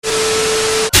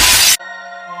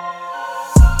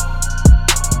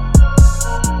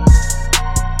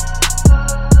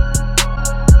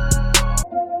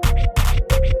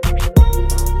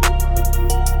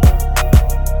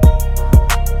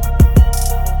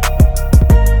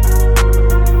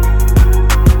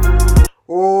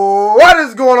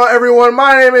everyone?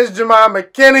 My name is Jamal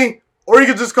McKinney, or you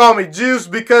can just call me Juice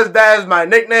because that is my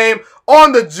nickname.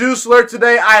 On the Juice Alert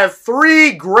today, I have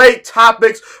 3 great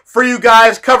topics for you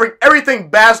guys covering everything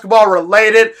basketball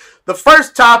related. The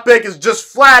first topic is just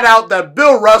flat out that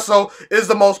Bill Russell is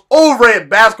the most overrated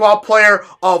basketball player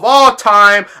of all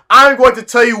time. I'm going to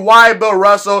tell you why Bill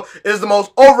Russell is the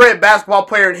most overrated basketball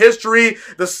player in history.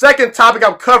 The second topic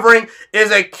I'm covering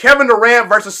is a Kevin Durant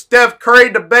versus Steph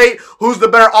Curry debate. Who's the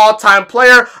better all-time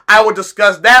player? I will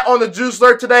discuss that on the Juice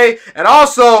Alert today. And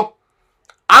also,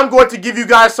 I'm going to give you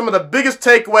guys some of the biggest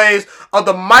takeaways of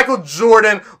the Michael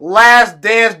Jordan Last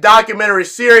Dance documentary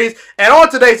series. And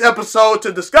on today's episode,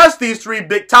 to discuss these 3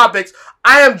 big topics,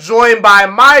 I am joined by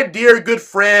my dear good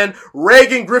friend,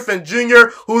 Reagan Griffin Jr.,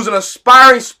 who's an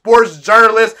aspiring sports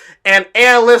journalist and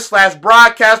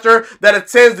analyst/broadcaster that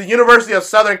attends the University of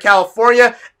Southern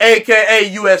California, aka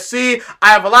USC. I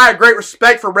have a lot of great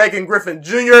respect for Reagan Griffin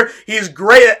Jr. He's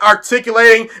great at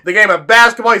articulating the game of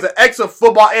basketball. He's an excellent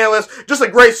football analyst, just a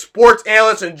great sports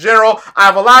analyst in general. I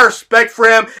have a lot of respect for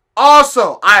him.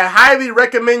 Also, I highly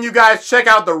recommend you guys check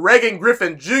out the Reagan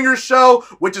Griffin Jr. show,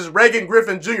 which is Reagan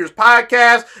Griffin Jr.'s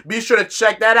podcast. Be sure to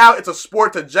check that out. It's a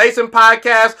sports adjacent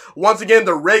podcast. Once again,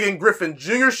 the Reagan Griffin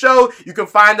Jr. show. You can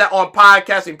find that on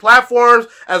podcasting platforms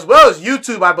as well as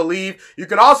YouTube, I believe. You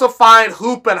can also find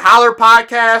Hoop and Holler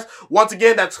podcast. Once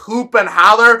again, that's Hoop and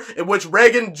Holler, in which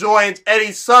Reagan joins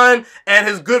Eddie's son and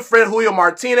his good friend Julio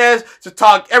Martinez to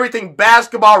talk everything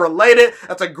basketball related.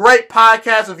 That's a great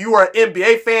podcast if you are an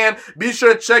NBA fan. Be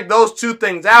sure to check those 2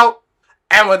 things out.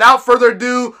 And without further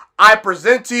ado, I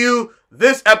present to you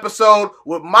this episode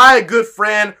with my good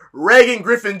friend, Reagan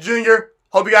Griffin Jr.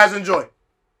 Hope you guys enjoy.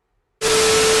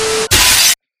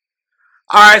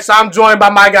 Alright, so I'm joined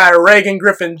by my guy, Reagan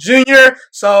Griffin Jr.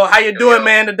 So, how you doing,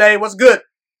 man, today? What's good?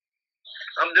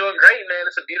 I'm doing great, man.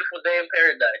 It's a beautiful day in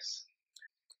paradise.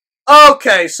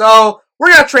 Okay, so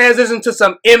we're going to transition to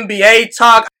some NBA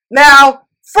talk. Now,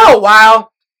 for a while,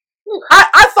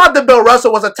 I thought that Bill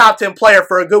Russell was a top 10 player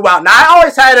for a good while. Now, I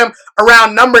always had him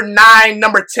around number 9,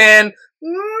 number 10,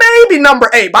 maybe number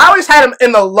 8. But I always had him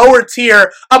in the lower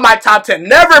tier of my top 10.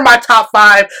 Never in my top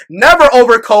 5. Never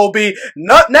over Kobe.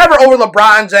 Never over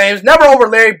LeBron James. Never over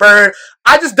Larry Bird.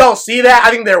 I just don't see that. I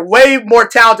think they're way more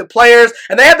talented players.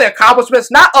 And they have the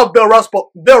accomplishments, not of Bill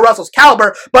Russell's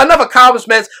caliber, but enough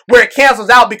accomplishments where it cancels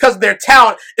out because their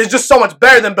talent is just so much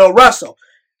better than Bill Russell.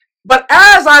 But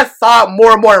as I thought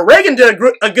more and more, and Reagan did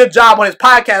a good job on his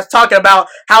podcast talking about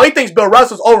how he thinks Bill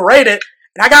Russell's overrated.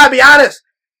 And I gotta be honest,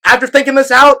 after thinking this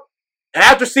out, and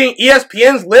after seeing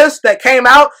ESPN's list that came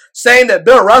out saying that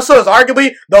Bill Russell is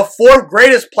arguably the 4th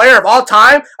greatest player of all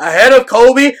time, ahead of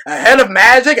Kobe, ahead of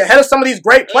Magic, ahead of some of these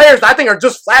great players that I think are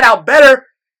just flat out better.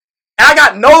 And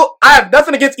I have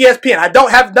nothing against ESPN. I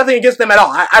don't have nothing against them at all.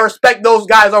 I respect those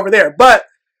guys over there. But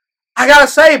I gotta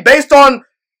say, based on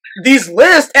these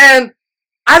lists, and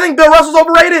I think Bill Russell's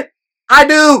overrated. I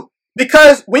do.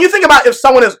 Because when you think about if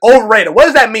someone is overrated, what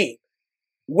does that mean?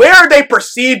 Where are they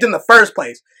perceived in the first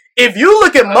place? If you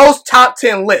look at most top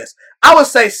 10 lists, I would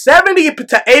say 70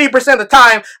 to 80% of the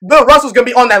time, Bill Russell's going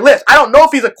to be on that list. I don't know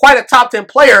if he's quite a top 10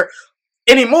 player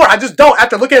anymore. I just don't,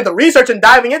 after looking at the research and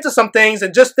diving into some things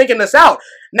and just thinking this out.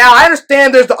 Now, I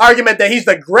understand there's the argument that he's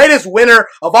the greatest winner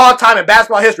of all time in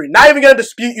basketball history. Not even going to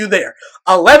dispute you there.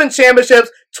 11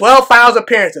 championships, 12 finals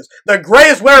appearances. The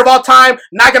greatest winner of all time,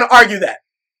 not going to argue that.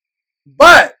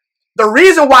 But the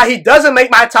reason why he doesn't make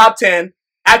my top 10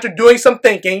 after doing some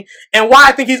thinking and why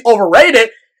I think he's overrated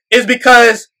is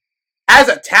because as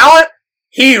a talent,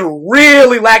 he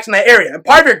really lacks in that area. And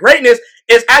part of your greatness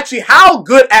is actually how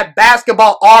good at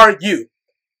basketball are you?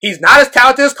 He's not as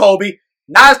talented as Kobe,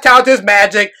 not as talented as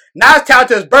Magic, not as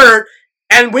talented as Bird.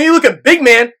 And when you look at big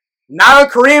men, not on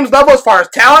Kareem's level as far as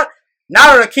talent,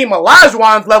 not on Hakeem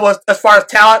Olajuwon's level as far as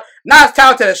talent, not as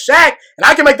talented as Shaq. And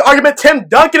I can make the argument Tim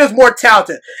Duncan is more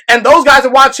talented. And those guys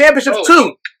have won championships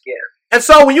too. Yeah. And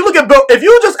so when you look at Bill, if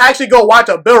you just actually go watch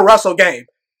a Bill Russell game,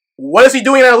 what is he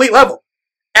doing at an elite level?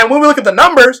 And when we look at the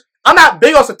numbers, I'm not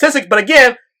big on statistics, but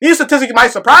again, these statistics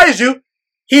might surprise you.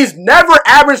 He's never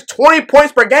averaged 20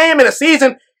 points per game in a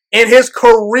season in his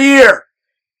career.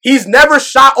 He's never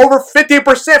shot over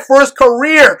 50% for his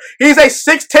career. He's a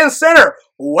 6'10 center.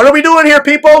 What are we doing here,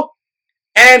 people?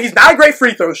 And he's not a great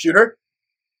free throw shooter.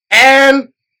 And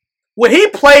when he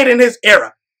played in his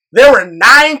era, there were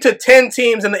 9 to 10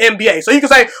 teams in the NBA. So you can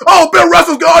say, oh, Bill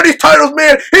Russell's got all these titles,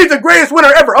 man. He's the greatest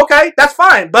winner ever. Okay, that's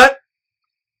fine. But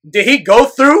did he go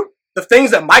through the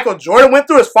things that Michael Jordan went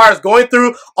through as far as going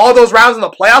through all those rounds in the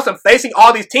playoffs and facing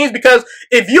all these teams. Because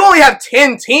if you only have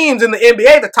 10 teams in the NBA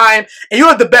at the time and you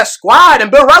have the best squad,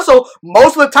 and Bill Russell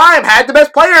most of the time had the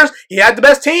best players, he had the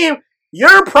best team,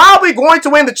 you're probably going to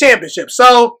win the championship.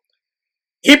 So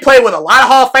he played with a lot of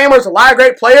Hall of Famers, a lot of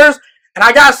great players. And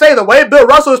I gotta say, the way Bill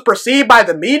Russell is perceived by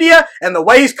the media and the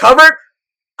way he's covered,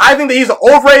 I think that he's an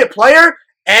overrated player.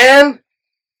 And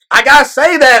I gotta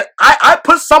say that I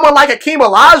put someone like Hakeem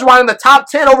Olajuwon in the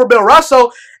top 10 over Bill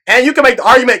Russell. And you can make the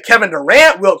argument Kevin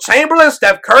Durant, Wilt Chamberlain,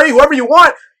 Steph Curry, whoever you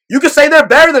want. You can say they're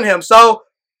better than him. So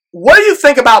what do you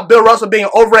think about Bill Russell being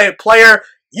an overrated player?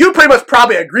 You pretty much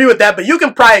probably agree with that, but you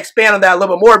can probably expand on that a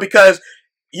little bit more because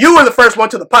you were the first one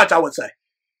to the punch, I would say.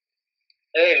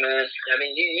 Hey, man. I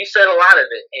mean, you said a lot of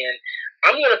it, and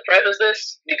I'm going to preface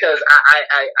this because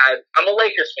I'm a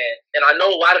Lakers fan, and I know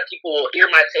a lot of people will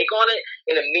hear my take on it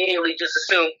and immediately just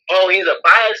assume, oh, he's a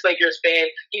biased Lakers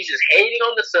fan. He's just hating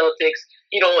on the Celtics.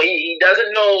 You know, he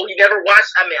doesn't know. He never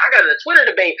watched. I mean, I got in a Twitter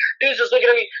debate. Dude's just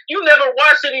looking at me. You never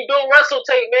watched any Bill Russell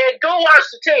tape, man. Go watch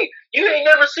the tape. You ain't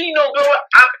never seen no Bill.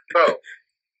 Bro,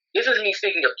 this is me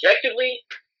speaking objectively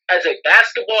as a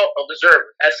basketball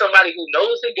observer, as somebody who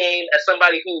knows the game, as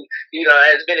somebody who, you know,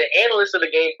 has been an analyst of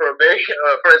the game for a very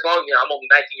for as long. You know, I'm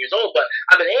only 19 years old, but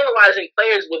I've been analyzing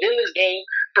players within this game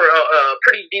for a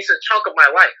pretty decent chunk of my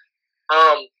life.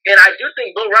 And I do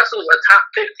think Bill Russell is a top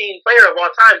 15 player of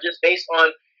all time just based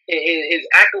on his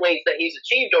accolades that he's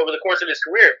achieved over the course of his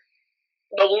career.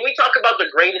 But when we talk about the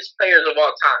greatest players of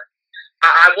all time,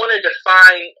 I want to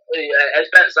define, as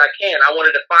best as I can, I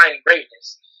want to define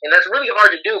greatness. And that's really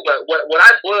hard to do, but what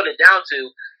I boiled it down to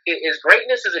is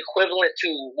greatness is equivalent to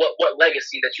what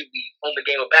legacy that you leave on the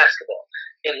game of basketball.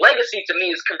 And legacy to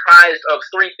me is comprised of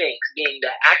three things, being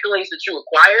the accolades that you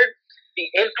acquired, the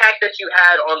impact that you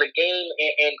had on the game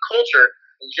and culture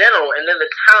in general, and then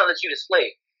the talent that you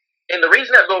displayed. And the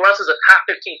reason that Bill Russell is a top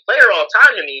 15 player all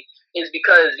time to me is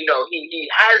because, you know, he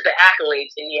has the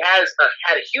accolades and he has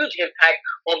had a huge impact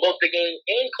on both the game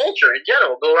and culture in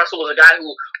general. Bill Russell was a guy who,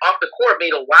 off the court,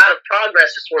 made a lot of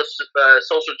progress towards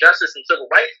social justice and civil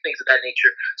rights, things of that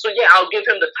nature. So, yeah, I'll give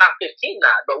him the top 15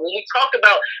 nod. But when we talk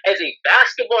about as a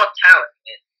basketball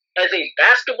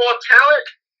talent,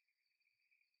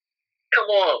 come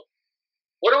on.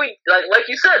 What are we, like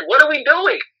you said, what are we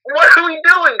doing? What are we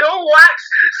doing? Go watch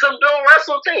some Bill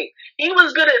Russell tape. He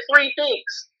was good at three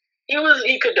things.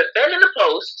 He could defend in the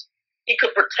post, he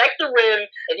could protect the rim,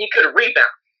 and he could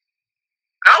rebound.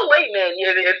 I'll wait, man.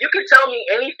 If you could tell me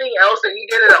anything else that he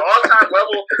did at an all-time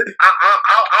level,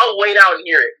 I'll wait out and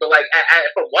hear it. But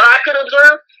from what I could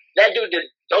observe, that dude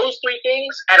did those three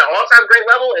things at an all-time great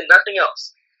level and nothing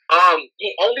else.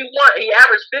 He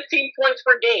averaged 15 points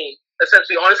per game,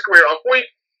 essentially, on his career, on 44%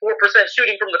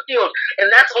 shooting from the field,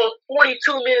 and that's on 42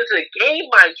 minutes a game,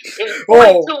 mind you. In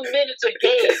 42 minutes a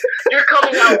game, you're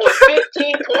coming out with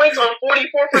 15 points on 44%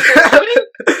 shooting?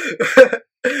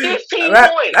 15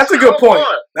 points. That's a good point.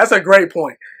 That's a great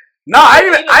point. No, I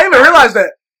didn't even realize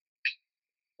that.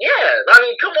 Yeah, I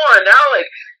mean, come on now.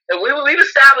 We've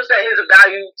established that his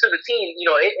value to the team, you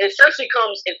know, it essentially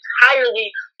comes entirely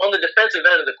on the defensive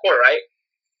end of the court, right?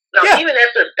 Now, even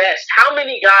at their best, how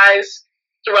many guys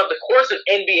throughout the course of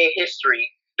NBA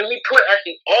history do we put at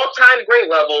the all-time great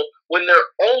level when their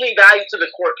only value to the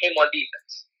court came on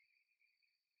defense?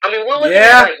 I mean, we're looking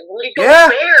at Rudy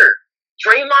Gobert,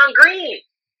 Draymond Green,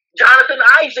 Jonathan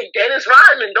Isaac, Dennis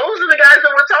Rodman. Those are the guys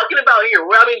that we're talking about here.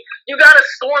 I mean, you got to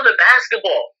score the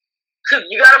basketball.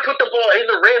 You got to put the ball in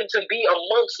the rim to be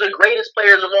amongst the greatest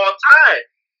players of all time.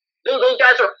 Those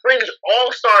guys are fringe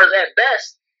all-stars at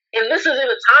best. And this is in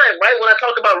a time, right, when I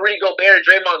talk about Rudy Gobert and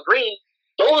Draymond Green,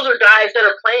 those are guys that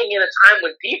are playing in a time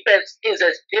when defense is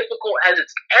as difficult as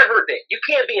it's ever been. You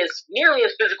can't be nearly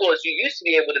as physical as you used to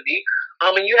be able to be.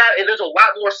 And there's a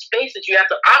lot more space that you have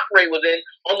to operate within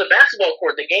on the basketball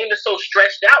court. The game is so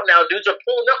stretched out now. Dudes are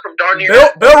pulling up from darn near.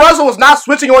 Bill Russell was not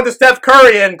switching on to Steph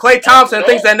Curry and Klay Thompson and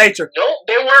things of that nature. No,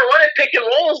 they weren't running pick and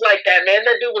rolls like that, man.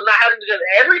 That dude was not having to do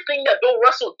everything that Bill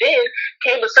Russell did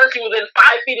came essentially within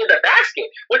 5 feet of the basket,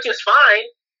 which is fine.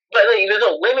 But there's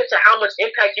a limit to how much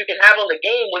impact you can have on the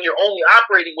game when you're only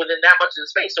operating within that much of the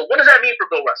space. So what does that mean for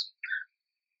Bill Russell?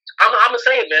 I'm going to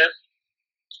say it, man.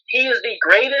 He is the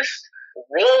greatest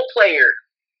role player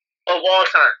of all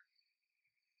time.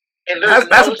 And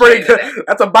that's a pretty good.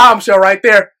 That's a bombshell right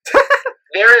there.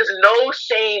 There is no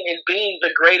shame in being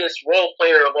the greatest role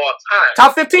player of all time.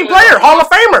 Top 15 player, Hall of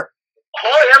Famer.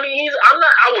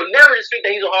 I will never dispute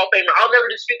that he's a Hall of Famer. I'll never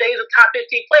dispute that he's a top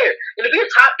 15 player. And to be a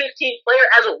top 15 player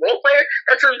as a role player,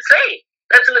 that's insane.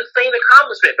 That's an insane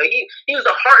accomplishment. But he was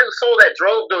the heart and soul that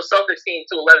drove those Celtics team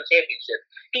to 11 championships.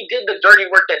 He did the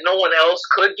dirty work that no one else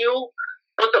could do.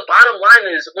 But the bottom line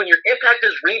is, when your impact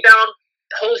is rebound,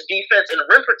 post defense, and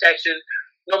rim protection,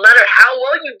 no matter how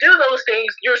well you do those things,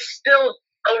 you're still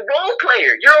a role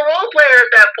player. You're a role player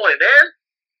at that point, man.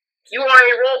 You are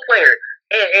a role player.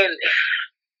 And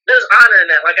there's honor in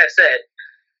that, like I said.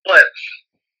 But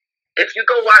if you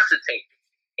go watch the tape,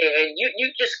 and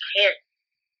you just can't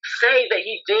say that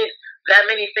he did that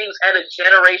many things at a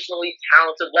generationally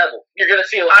talented level. You're going to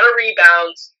see a lot of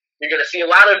rebounds. You're going to see a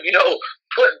lot of,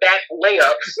 put back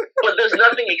layups. But there's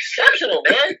nothing exceptional,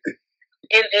 man.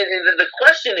 And the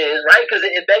question is, right, because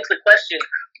it begs the question,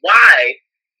 why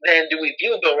then do we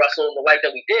view Bill Russell in the light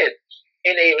that we did?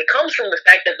 And it comes from the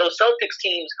fact that those Celtics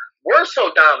teams were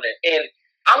so dominant. And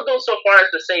I'll go so far as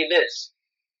to say this.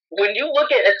 When you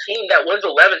look at a team that wins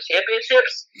 11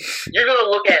 championships, you're going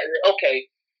to look at, okay,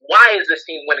 why is this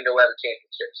team winning 11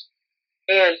 championships?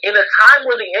 And in a time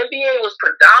where the NBA was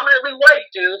predominantly white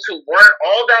dudes who weren't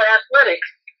all that athletic,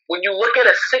 when you look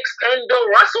at a 6'10" Bill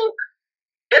Russell,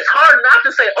 it's hard not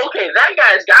to say, okay, that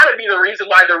guy's got to be the reason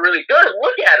why they're really good.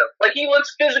 Look at him. Like, he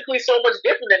looks physically so much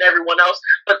different than everyone else,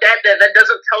 but that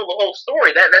doesn't tell the whole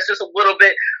story. That's just a little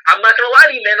bit, I'm not going to lie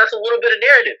to you, man, that's a little bit of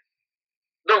narrative.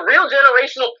 The real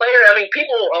generational player, I mean,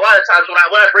 people, a lot of times when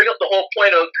I bring up the whole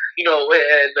point of,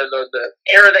 the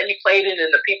era that he played in and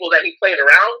the people that he played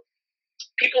around,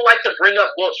 people like to bring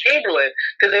up Wilt Chamberlain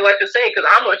because they like to say, because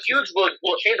I'm a huge Wilt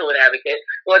Chamberlain advocate,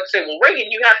 they like to say, well, Reagan,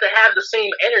 you have to have the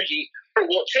same energy for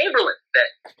Wilt Chamberlain then,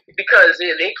 because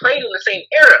they played in the same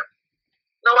era.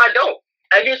 No, I don't.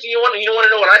 I guess you want to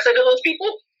know what I say to those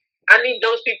people? I need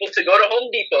those people to go to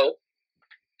Home Depot,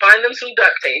 find them some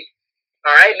duct tape.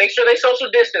 All right, make sure they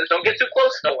social distance. Don't get too close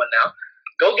to no one now.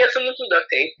 Go get some duct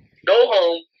tape. Go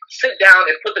home, sit down,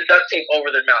 and put the duct tape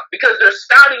over their mouth because they're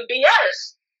spouting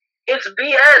BS. It's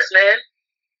BS, man.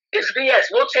 It's BS.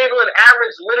 Wilt Chamberlain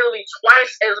averaged literally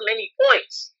twice as many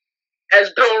points as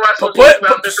Bill Russell did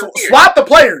throughout their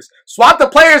career. Swap the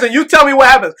players, and you tell me what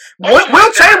happens.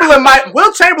 Wilt Chamberlain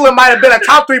might have been a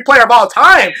top 3 player of all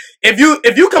time if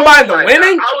you combine the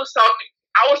winning.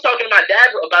 I was talking to my dad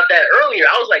about that earlier.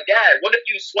 I was like, Dad, what if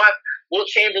you swap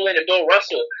Wilt Chamberlain and Bill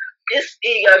Russell?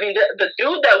 The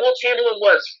dude that Wilt Chamberlain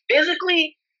was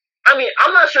physically, I'm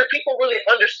not sure people really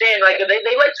understand. Like,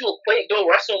 they like to equate Bill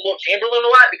Russell and Wilt Chamberlain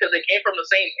a lot because they came from the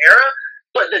same era.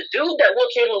 But the dude that Wilt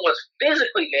Chamberlain was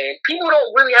physically, man, people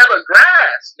don't really have a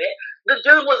grasp, man. The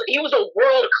dude was a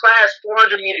world-class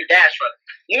 400-meter dash runner.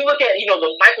 You look at,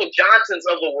 the Michael Johnsons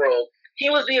of the world, he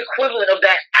was the equivalent of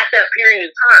that at that period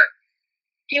in time.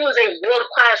 He was a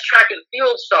world-class track and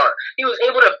field star. He was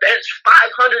able to bench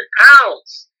 500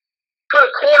 pounds, put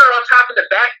a quarter on top of the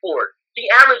backboard. He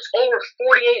averaged over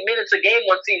 48 minutes a game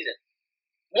one season.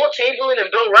 Wilt Chamberlain and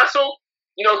Bill Russell,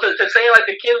 to say like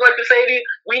the kids like to say to you,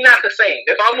 we not the same.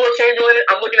 If I'm Wilt Chamberlain,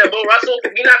 I'm looking at Bill Russell,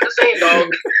 we not the same,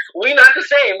 dog. We not the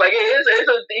same. Like,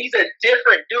 he's a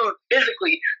different dude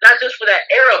physically, not just for that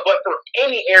era, but for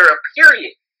any era,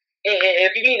 period. And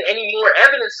if you need any more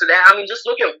evidence to that, just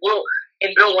look at Wilt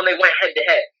and Bill when they went head to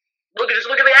head. Look at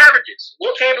the averages.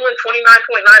 Wilt Chamberlain,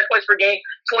 29.9 points per game,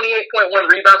 28.1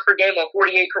 rebounds per game on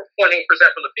 48.8%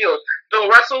 from the field. Bill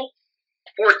Russell,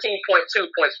 14.2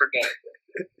 points per game.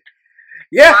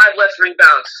 Yeah. 5 less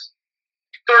rebounds,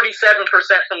 37%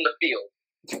 from the field.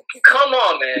 Come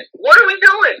on, man. What are we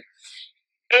doing?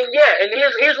 And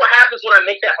here's what happens when I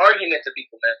make that argument to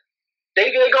people, man.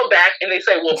 They go back and they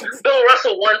say, well, Bill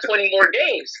Russell won 20 more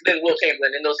games than Wilt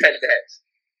Chamberlain in those head-to-heads.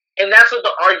 And that's what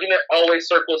the argument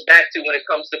always circles back to when it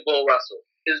comes to Bill Russell,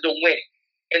 is the winning.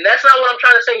 And that's not what I'm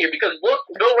trying to say here, because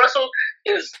Bill Russell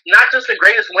is not just the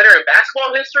greatest winner in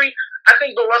basketball history. I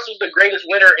think Bill Russell is the greatest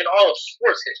winner in all of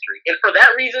sports history. And for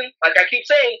that reason, like I keep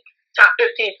saying, top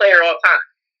 15 player all time.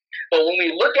 But when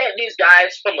we look at these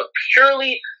guys from a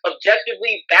purely,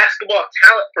 objectively basketball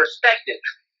talent perspective,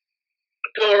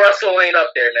 Bill Russell ain't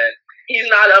up there, man. He's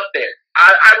not up there.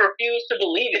 I refuse to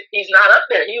believe it. He's not up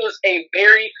there. He was a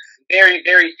very, very,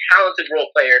 very talented role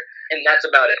player, and that's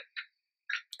about it.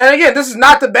 And again, this is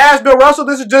not to bash Bill Russell.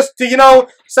 This is just to,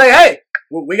 say, hey,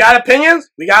 we got opinions.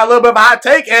 We got a little bit of a hot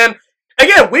take. And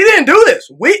again, we didn't do this.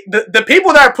 The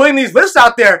people that are putting these lists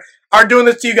out there are doing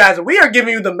this to you guys. We are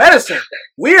giving you the medicine.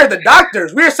 We are the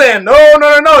doctors. We are saying,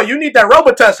 no. You need that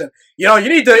Robitussin. You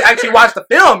need to actually watch the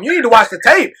film. You need to watch the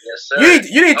tape. Yes, sir.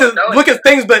 You need to look at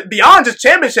things but beyond just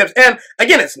championships. And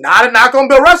again, it's not a knock on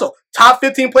Bill Russell. Top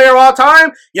 15 player of all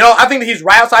time. I think that he's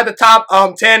right outside the top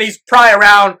 10. He's probably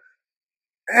around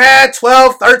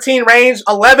 12, 13 range,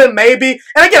 11 maybe.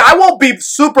 And again, I won't be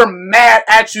super mad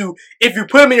at you if you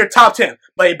put him in your top 10.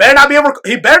 But he better not be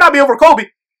over Kobe.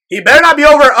 He better not be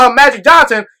over Magic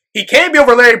Johnson. He can't be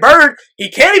over Larry Bird. He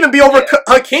can't even be over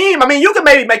Hakeem. I mean, you can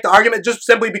maybe make the argument just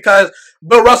simply because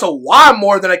Bill Russell won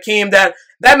more than Hakeem that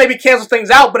maybe cancels things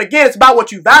out. But again, it's about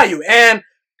what you value. And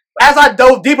as I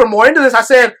dove deeper more into this, I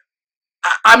said,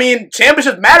 I mean,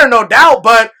 championships matter, no doubt,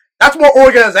 but that's more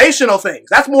organizational things.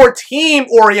 That's more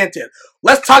team-oriented.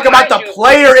 Let's talk about the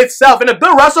player itself. And if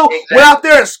Bill Russell went out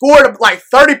there and scored like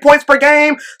 30 points per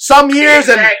game some years,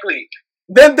 and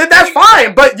then that's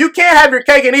fine. But you can't have your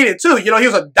cake and eat it too. You know, he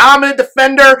was a dominant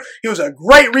defender. He was a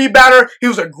great rebounder. He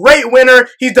was a great winner.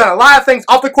 He's done a lot of things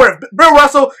off the court. Bill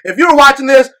Russell, if you were watching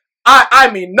this, I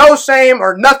mean, no shame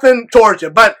or nothing towards you,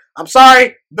 but I'm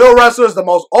sorry, Bill Russell is the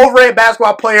most overrated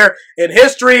basketball player in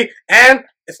history, and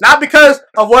it's not because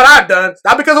of what I've done. It's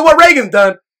not because of what Reagan's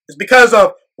done. It's because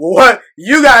of what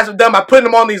you guys have done by putting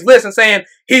him on these lists and saying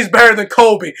he's better than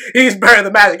Kobe. He's better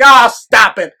than Magic. Oh,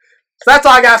 stop it. So that's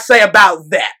all I got to say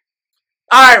about that.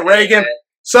 All right, Reagan.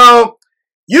 So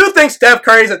you think Steph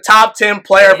Curry is a top 10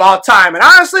 player of all time, and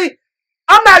honestly,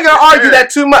 I'm not going to argue that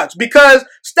too much because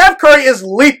Steph Curry is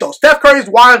lethal. Steph Curry's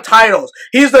won titles.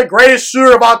 He's the greatest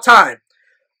shooter of all time.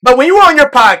 But when you were on your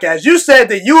podcast, you said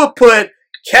that you would put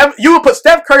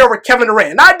Steph Curry over Kevin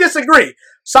Durant. And I disagree.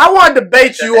 So I want to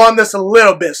debate you on this a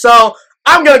little bit. So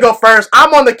I'm going to go first.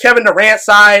 I'm on the Kevin Durant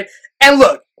side. And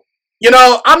look, you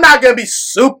know, I'm not going to be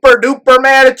super duper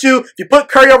mad at you if you put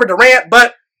Curry over Durant,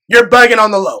 but you're bugging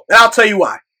on the low. And I'll tell you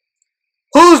why.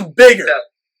 Who's bigger?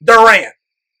 Durant.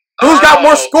 Who's got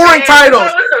more scoring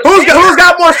titles? Who's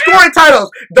got more scoring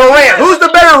titles? Durant. Who's the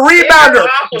better rebounder?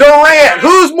 Durant.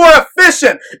 Who's more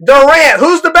efficient? Durant.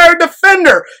 Who's the better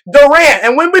defender? Durant.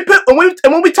 And when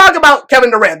we talk about Kevin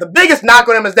Durant, the biggest knock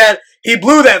on him is that he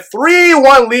blew that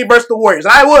 3-1 lead versus the Warriors.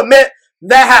 And I will admit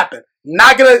that happened.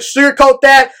 Not gonna sugarcoat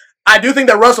that. I do think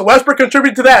that Russell Westbrook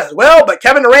contributed to that as well, but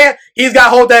Kevin Durant, he's got to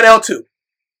hold that L too.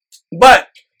 But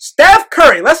Steph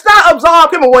Curry, let's not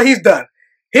absolve him of what he's done.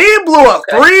 He blew a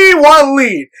 3-1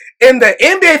 lead in the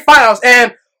NBA Finals.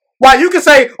 And while you can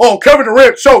say, oh, Kevin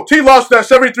Durant choked, he lost that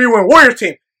 73-win Warriors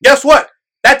team. Guess what?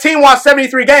 That team won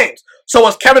 73 games. So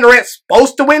was Kevin Durant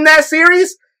supposed to win that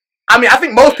series? I mean, I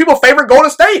think most people favor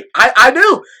Golden State. I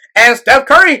do. And Steph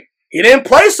Curry, he didn't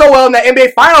play so well in the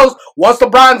NBA Finals once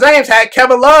LeBron James had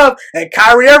Kevin Love and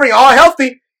Kyrie Irving all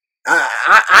healthy.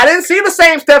 I didn't see the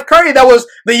same Steph Curry that was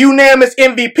the unanimous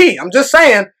MVP. I'm just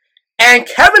saying. And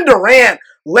Kevin Durant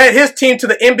led his team to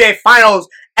the NBA Finals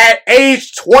at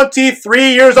age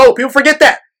 23 years old. People forget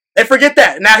that. They forget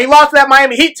that. Now, he lost to that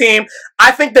Miami Heat team.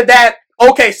 I think that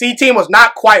OKC team was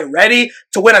not quite ready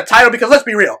to win a title because, let's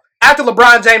be real, after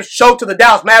LeBron James choked to the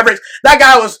Dallas Mavericks, that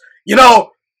guy was, you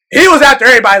know, he was after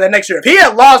everybody that next year. If he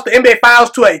had lost the NBA Finals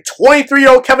to a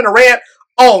 23-year-old Kevin Durant,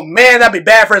 oh, man, that'd be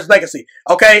bad for his legacy.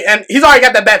 Okay? And he's already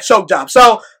got that bad choke job.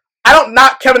 So, I don't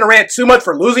knock Kevin Durant too much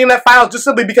for losing that finals just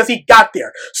simply because he got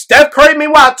there. Steph Curry,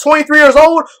 meanwhile, 23 years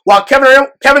old, while Kevin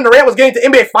Durant was getting to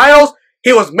NBA Finals,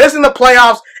 he was missing the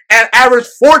playoffs and averaged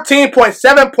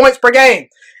 14.7 points per game.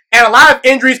 And a lot of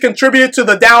injuries contributed to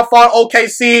the downfall of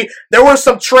OKC. There were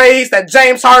some trades, that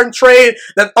James Harden trade,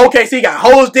 that OKC got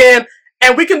hosed in.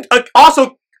 And we can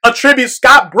also attribute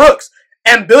Scott Brooks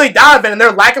and Billy Donovan and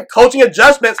their lack of coaching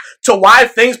adjustments to why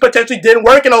things potentially didn't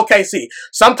work in OKC.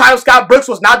 Sometimes Scott Brooks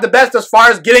was not the best as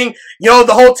far as getting, you know,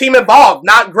 the whole team involved.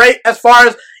 Not great as far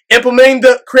as implementing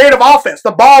the creative offense,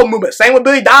 the ball movement. Same with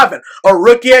Billy Donovan, a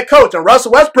rookie head coach. And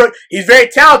Russell Westbrook, he's very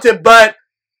talented, but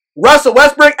Russell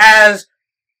Westbrook, as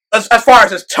far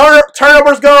as his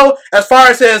turnovers go, as far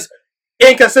as his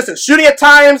inconsistent shooting at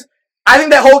times, I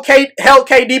think that held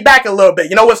KD back a little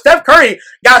bit. You know, when Steph Curry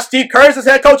got Steve Kerr as his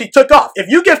head coach, he took off. If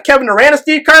you give Kevin Durant and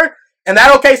Steve Kerr and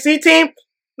that OKC team,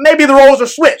 maybe the roles are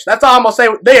switched. That's all I'm going to say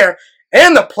there.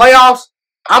 In the playoffs,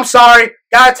 I'm sorry,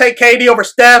 got to take KD over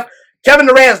Steph. Kevin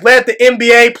Durant has led the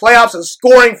NBA playoffs in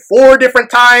scoring 4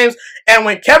 different times. And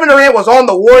when Kevin Durant was on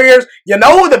the Warriors, you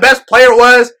know who the best player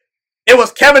was? It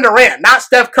was Kevin Durant, not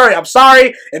Steph Curry. I'm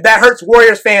sorry if that hurts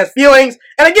Warriors fans' feelings.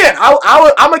 And again,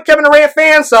 I'm a Kevin Durant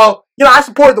fan, so, you know, I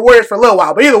supported the Warriors for a little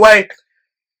while. But either way,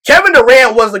 Kevin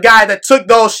Durant was the guy that took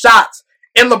those shots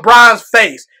in LeBron's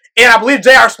face. And I believe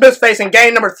J.R. Smith's face in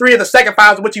game number 3 of the second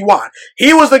finals in which he won.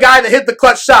 He was the guy that hit the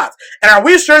clutch shots. And are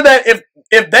we sure that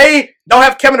if they don't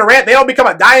have Kevin Durant, they don't become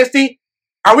a dynasty?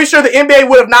 Are we sure the NBA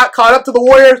would have not caught up to the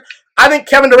Warriors? I think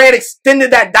Kevin Durant extended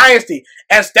that dynasty.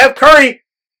 And Steph Curry,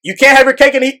 you can't have your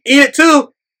cake and eat it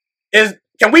too.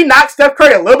 Can we knock Steph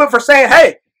Curry a little bit for saying,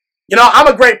 hey, you know, I'm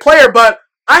a great player, but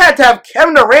I had to have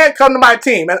Kevin Durant come to my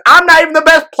team, and I'm not even the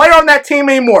best player on that team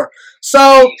anymore.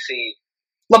 So,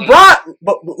 LeBron,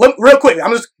 but real quick,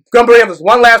 I'm just going to bring up this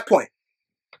one last point.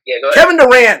 Yeah, go ahead. Kevin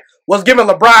Durant was giving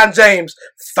LeBron James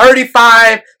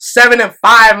 35, 7, and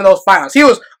 5 in those finals. He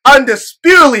was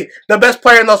undisputedly the best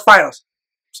player in those finals.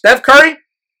 Steph Curry,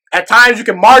 at times you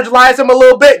can marginalize him a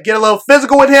little bit, get a little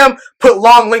physical with him, put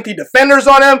long, lengthy defenders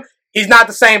on him. He's not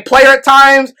the same player at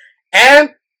times. And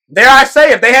dare I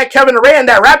say, if they had Kevin Durant in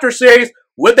that Raptors series,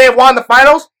 would they have won the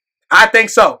finals? I think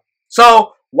so.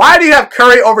 So, why do you have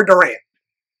Curry over Durant?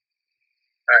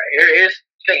 All right, here's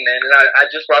the thing, man. And I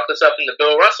just brought this up in the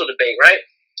Bill Russell debate, right?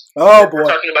 Oh, boy.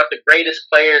 We're talking about the greatest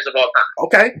players of all time.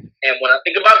 Okay. And when I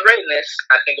think about greatness,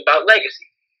 I think about legacy.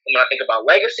 And when I think about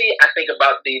legacy, I think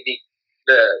about the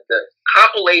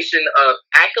compilation of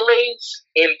accolades,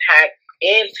 impact,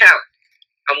 and talent.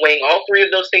 I'm weighing all three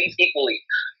of those things equally.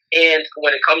 And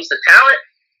when it comes to talent,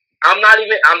 I'm not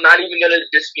even going to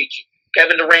dispute you.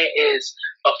 Kevin Durant is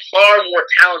a far more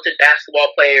talented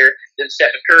basketball player than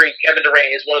Stephen Curry. Kevin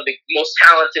Durant is one of the most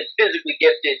talented, physically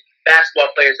gifted basketball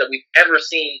players that we've ever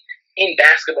seen in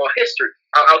basketball history.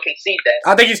 I'll concede that.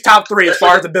 I think he's top 3 as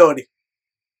far as ability.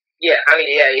 Yeah,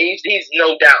 he's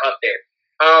no doubt up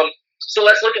there. So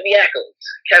let's look at the accolades.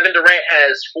 Kevin Durant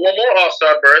has 4 more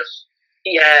All-Star berths.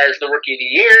 He has the Rookie of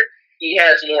the Year. He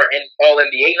has more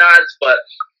All-NBA nods, but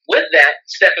with that,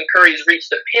 Stephen Curry's reached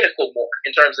the pinnacle more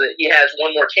in terms of he has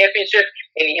 1 more championship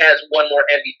and he has 1 more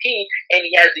MVP and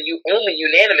he has the only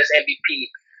unanimous MVP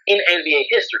in NBA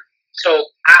history. So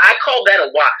I call that a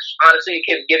wash. Honestly,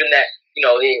 given that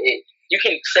you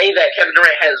can say that Kevin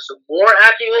Durant has more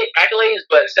accolades,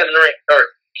 but Stephen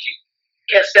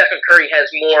Curry has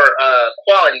more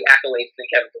quality accolades than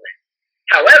Kevin Durant.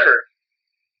 However,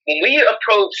 when we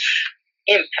approach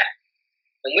impact,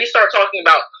 when we start talking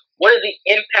about what is the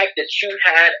impact that you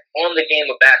had on the game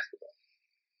of basketball,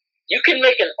 you can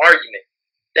make an argument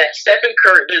that Stephen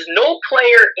Curry, there's no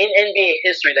player in NBA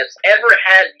history that's ever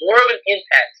had more of an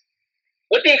impact,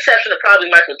 with the exception of probably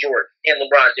Michael Jordan and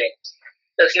LeBron James,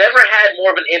 that's never had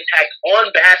more of an impact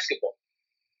on basketball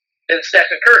than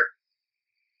Stephen Curry.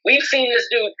 We've seen this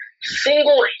dude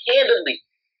single-handedly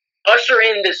usher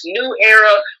in this new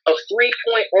era of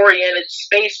three-point-oriented,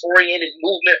 space-oriented,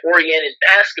 movement-oriented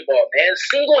basketball, man.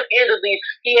 Single-handedly,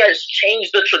 he has changed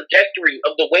the trajectory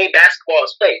of the way basketball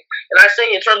is played. And I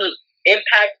say in terms of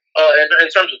impact, in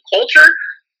terms of culture,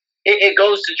 it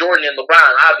goes to Jordan and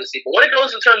LeBron, obviously. But when it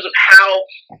goes in terms of how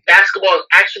basketball is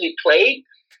actually played,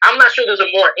 I'm not sure there's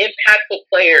a more impactful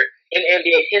player in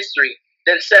NBA history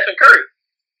than Stephen Curry.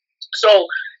 So,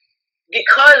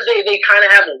 because they kind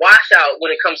of have a washout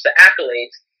when it comes to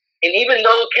accolades, and even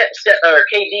though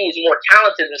KD is more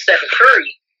talented than Stephen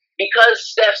Curry, because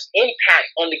Steph's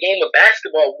impact on the game of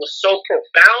basketball was so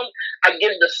profound, I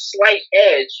give the slight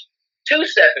edge to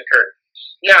Stephen Curry.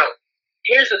 Now,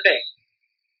 here's the thing.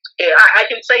 I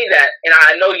can say that, and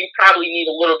I know you probably need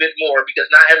a little bit more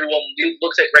because not everyone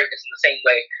looks at greatness in the same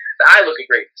way that I look at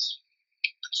greatness.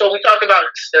 So we talk about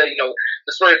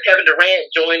the story of Kevin Durant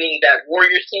joining that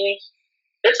Warriors team.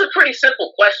 It's a pretty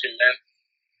simple question, man.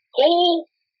 Who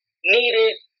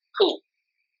needed who?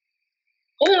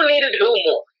 Who needed who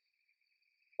more?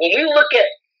 When we look at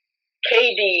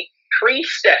KD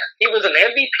pre-Steph, he was an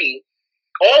MVP,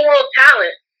 all-world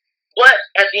talent, but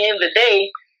at the end of the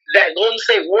day, that Golden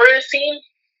State Warriors team,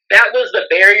 that was the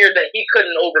barrier that he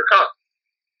couldn't overcome.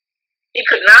 He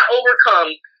could not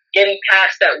overcome getting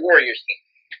past that Warriors team.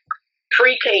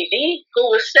 Pre-KD, who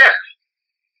was Steph?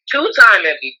 2-time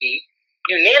MVP,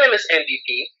 unanimous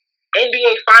MVP,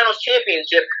 NBA Finals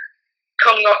championship,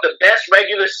 coming off the best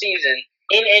regular season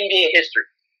in NBA history.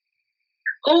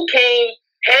 Who came,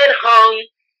 head hung,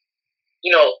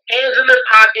 hands in their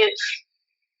pockets,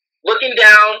 looking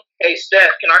down, hey,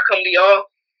 Steph, can I come to y'all?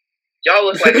 Y'all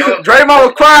look like y'all... Draymond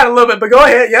was crying a little bit, but go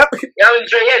ahead, yep.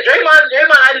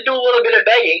 Draymond had to do a little bit of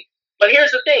begging, but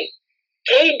here's the thing.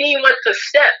 KD went to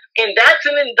Steph, and that's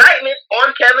an indictment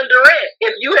on Kevin Durant.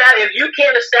 If you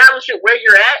can't establish it where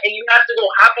you're at, and you have to go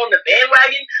hop on the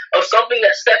bandwagon of something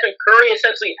that Stephen Curry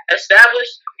essentially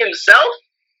established himself,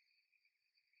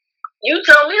 you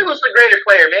tell me who's the greater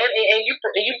player, man. And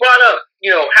you brought up,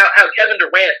 how Kevin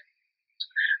Durant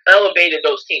elevated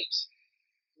those teams.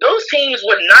 Those teams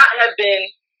would not have been.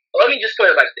 Let me just put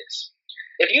it like this: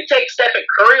 if you take Stephen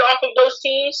Curry off of those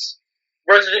teams,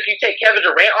 versus if you take Kevin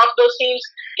Durant off those teams,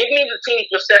 give me the teams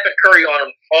with Stephen Curry on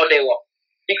them all day long.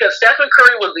 Because Stephen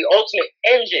Curry was the ultimate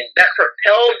engine that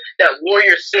propelled that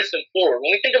Warriors system forward.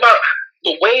 When we think about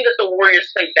the way that the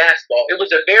Warriors played basketball, it was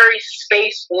a very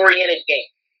space-oriented game.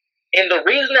 And the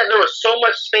reason that there was so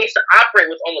much space to operate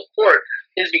with on the court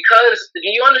is because do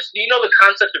you know the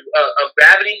concept of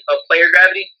gravity, of player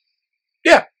gravity?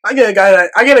 Yeah, I get a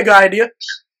good idea.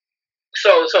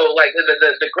 So like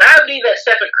the gravity that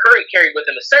Steph and Curry carried with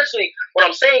him, essentially what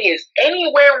I'm saying is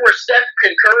anywhere where Steph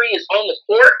and Curry is on the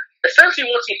court, essentially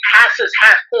once he passes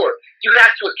half court, you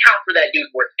have to account for that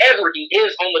dude wherever he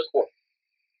is on the court.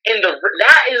 And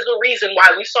that is the reason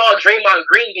why we saw Draymond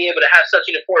Green be able to have such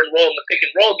an important role in the pick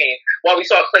and roll game, why we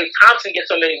saw Klay Thompson get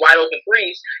so many wide open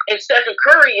threes. And Stephen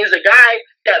Curry is a guy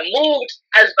that moved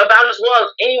about as well as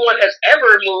anyone has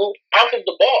ever moved off of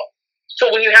the ball.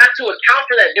 So when you have to account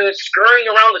for that dude scurrying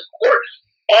around the court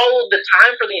all of the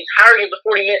time for the entirety of the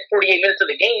 48 minutes of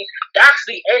the game, that's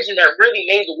the engine that really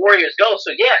made the Warriors go. So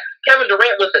yeah, Kevin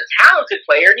Durant was a talented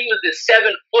player. He was this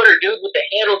 7-footer dude with the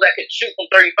handles that could shoot from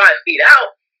 35 feet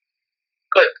out.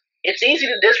 But it's easy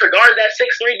to disregard that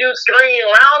 6'3" dude scurrying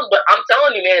around, but I'm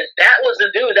telling you, man, that was the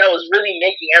dude that was really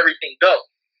making everything go.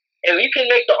 And you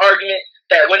can make the argument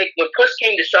that when push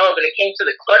came to shove and it came to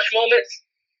the clutch moments,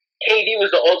 KD was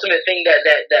the ultimate thing that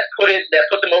put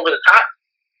them over the top.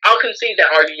 I'll concede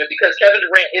that argument because Kevin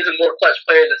Durant is a more clutch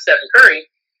player than Stephen Curry.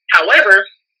 However,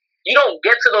 you don't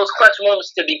get to those clutch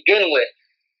moments to begin with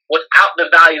without the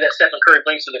value that Stephen Curry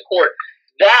brings to the court.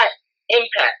 That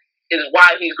impact is why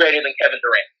he's greater than Kevin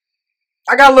Durant.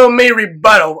 I got a little mini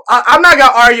rebuttal. I'm not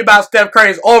going to argue about Steph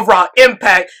Curry's overall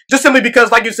impact just simply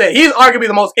because, like you said, he's arguably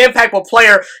the most impactful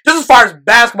player just as far as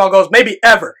basketball goes, maybe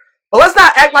ever. But let's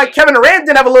not act like Kevin Durant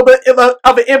didn't have a little bit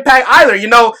of an impact either. You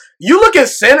know, you look at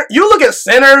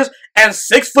centers and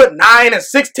 6'9" and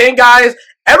 6'10" guys.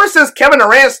 Ever since Kevin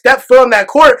Durant stepped foot on that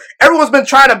court, everyone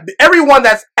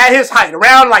that's at his height,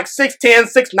 around like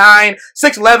 6'10", 6'9",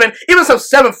 6'11", even some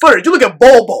 7-footers. You look at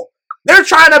Bobo. They're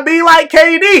trying to be like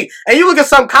KD. And you look at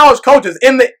some college coaches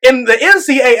in the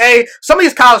NCAA, some of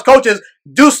these college coaches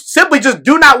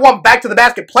do not want back to the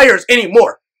basket players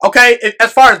anymore. Okay?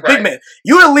 As far as big men.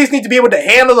 You at least need to be able to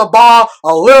handle the ball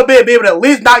a little bit, be able to at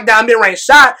least knock down mid-range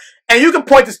shot. And you can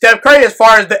point to Steph Curry as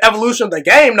far as the evolution of the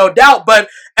game, no doubt. But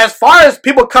as far as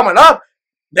people coming up,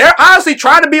 they're honestly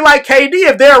trying to be like KD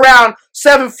if they're around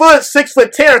 7 foot,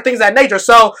 6'10", or things of that nature.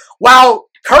 So while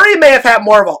Curry may have had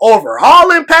more of an overall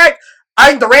impact, I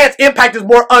think Durant's impact is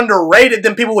more underrated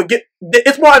than people would get.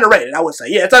 It's more underrated, I would say.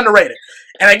 Yeah, it's underrated.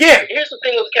 And again, here's the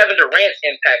thing with Kevin Durant's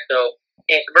impact, though,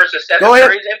 versus Stephen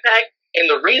Curry's impact. And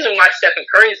the reason why Stephen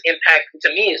Curry's impact, to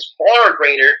me, is far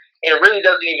greater and really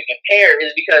doesn't even compare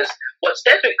is because what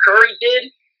Stephen Curry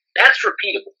did, that's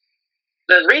repeatable.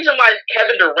 The reason why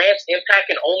Kevin Durant's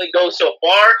impact can only go so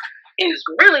far is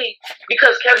really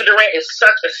because Kevin Durant is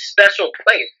such a special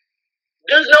player.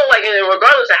 There's no,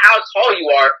 regardless of how tall you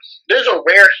are, there's a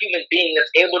rare human being that's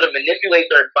able to manipulate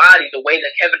their body the way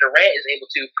that Kevin Durant is able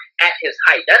to at his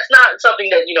height. That's not something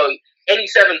that, any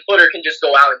 7-footer can just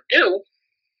go out and do,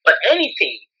 but any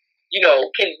team,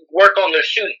 can work on their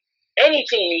shooting. Any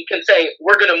team can say,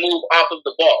 we're going to move off of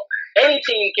the ball. Any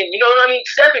team can,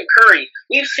 Stephen Curry,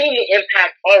 we've seen the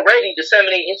impact already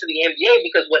disseminate into the NBA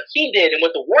because what he did and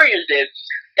what the Warriors did,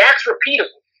 that's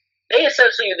repeatable. They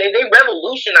essentially, they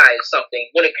revolutionized something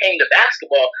when it came to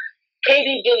basketball.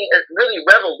 KD didn't really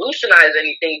revolutionize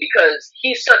anything because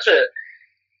he's such a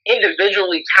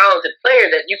individually talented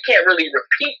player that you can't really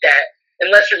repeat that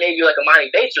unless you're maybe like a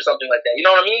Monty Bates or something like that. You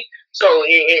know what I mean? So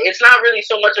it's not really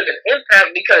so much of an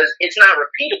impact because it's not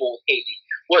repeatable with KD.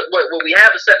 What we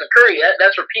have with Stephen Curry,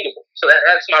 that's repeatable. So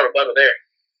that's my rebuttal there.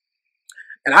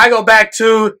 And I go back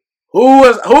to who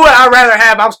would I rather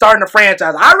have? I'm starting a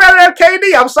franchise. I'd rather have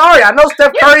KD. I'm sorry. I know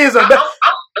Steph Curry is I'm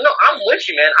with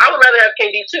you, man. I would rather have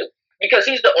KD too because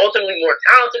he's the ultimately more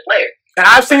talented player. And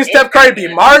I've seen Steph Curry be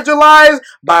marginalized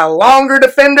by longer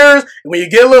defenders. And when you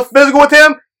get a little physical with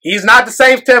him, he's not the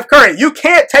same Steph Curry. You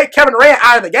can't take Kevin Durant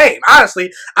out of the game,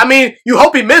 honestly. I mean, you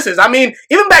hope he misses. I mean,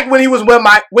 even back when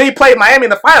he played Miami in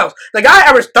the finals, the guy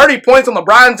averaged 30 points on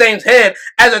LeBron James' head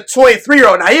as a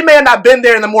 23-year-old. Now, he may have not been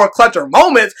there in the more clutcher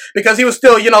moments because he was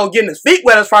still, getting his feet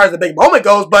wet as far as the big moment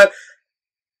goes, but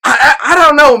I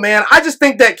don't know, man. I just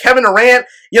think that Kevin Durant,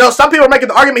 some people are making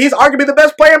the argument he's arguably the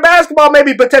best player in basketball,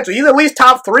 maybe potentially. He's at least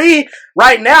top 3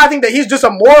 right now. I think that he's just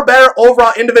a more better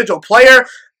overall individual player.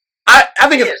 I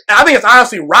think it's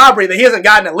honestly robbery that he hasn't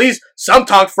gotten at least some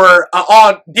talk for an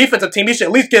all-defensive team. He should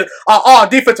at least get an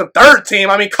all-defensive third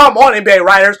team. I mean, come on, NBA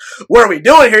writers. What are we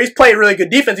doing here? He's played really good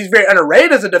defense. He's very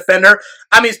underrated as a defender.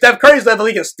 I mean, Steph Curry's led the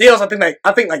league in steals, I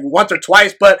think like once or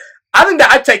twice. But I think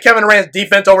that I'd take Kevin Durant's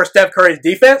defense over Steph Curry's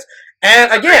defense. And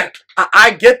again,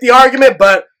 I get the argument,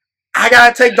 but I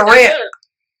got to take Durant.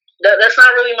 That's not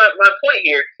really my point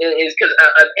here. Is because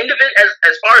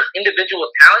as far as individual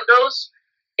talent goes,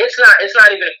 it's It's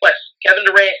not even a question. Kevin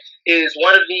Durant is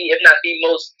one of the, if not the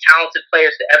most talented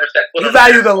players to ever step foot. You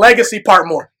value the legacy part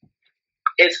more.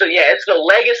 It's the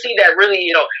legacy that really,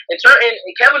 and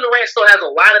Kevin Durant still has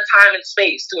a lot of time and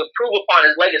space to improve upon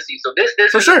his legacy. So this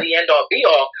isn't the end all be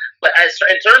all. But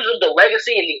in terms of the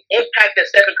legacy and the impact that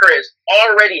Stephen Curry has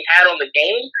already had on the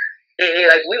game,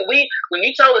 when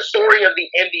you tell the story of the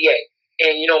NBA,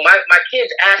 and my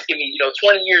kids asking me,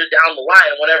 20 years down the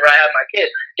line, whenever I have my kids,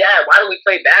 Dad, why do we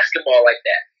play basketball like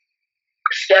that?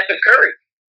 Stephen Curry.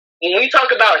 When we talk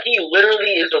about he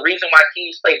literally is the reason why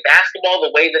teams play basketball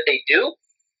the way that they do,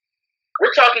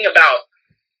 we're talking about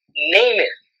name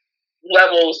it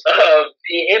levels of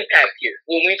the impact here.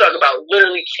 When we talk about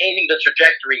literally changing the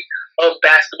trajectory of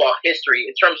basketball history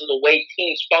in terms of the way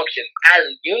teams function as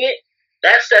a unit,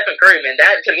 that's Stephen Curry, man.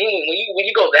 That, to me, when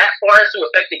you go that far as to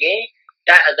affect the game,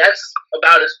 that's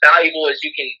about as valuable as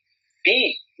you can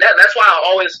be. That's why I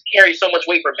always carry so much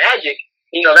weight for Magic.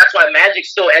 That's why Magic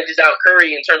still edges out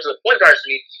Curry in terms of the point guards to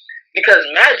me, because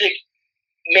Magic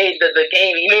made the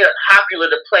game, he made it popular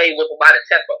to play with a lot of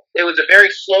tempo. It was a very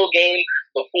slow game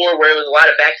before where it was a lot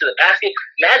of back to the basket.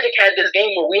 Magic had this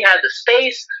game where we had the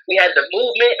space, we had the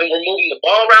movement, and we're moving the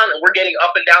ball around, and we're getting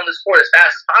up and down this court as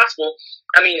fast as possible.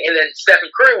 And then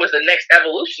Stephen Curry was the next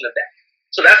evolution of that.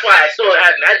 So that's why I still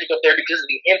have Magic up there, because of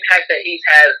the impact that he's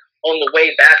had on the way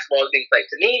basketball is being played.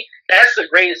 To me, that's the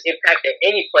greatest impact that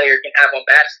any player can have on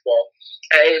basketball,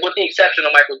 with the exception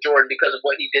of Michael Jordan because of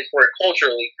what he did for it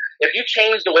culturally. If you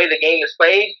change the way the game is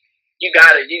played, you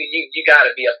gotta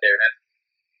be up there, man.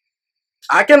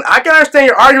 I can understand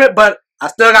your argument, but I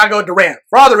still gotta go Durant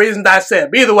for all the reasons I said.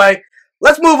 But either way,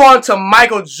 let's move on to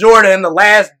Michael Jordan, The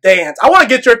Last Dance. I want to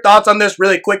get your thoughts on this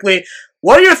really quickly.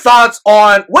 What are your thoughts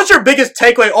on, what's your biggest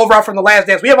takeaway overall from The Last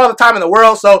Dance? We have all the time in the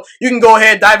world, so you can go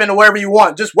ahead, dive into wherever you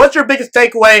want. Just what's your biggest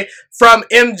takeaway from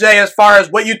MJ as far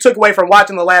as what you took away from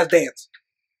watching The Last Dance?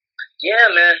 Yeah,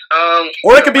 man.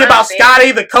 Or it could be about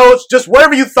Scotty, the coach, just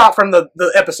whatever you thought from the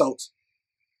episodes.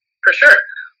 For sure.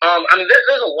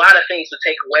 There's a lot of things to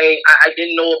take away. I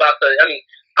didn't know about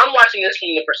I'm watching this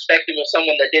from the perspective of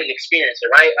someone that didn't experience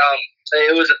it, right?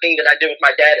 It was a thing that I did with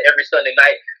my dad every Sunday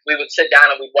night. We would sit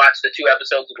down and we'd watch the 2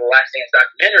 episodes of The Last Dance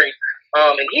documentary.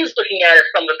 And he's looking at it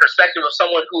from the perspective of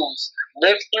someone who's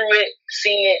lived through it,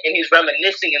 seen it, and he's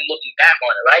reminiscing and looking back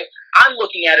on it, right? I'm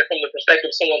looking at it from the perspective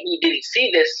of someone who didn't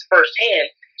see this firsthand.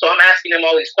 So I'm asking him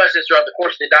all these questions throughout the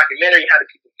course of the documentary. How do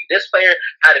people view this player?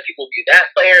 How do people view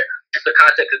that player? What's the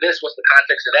context of this? What's the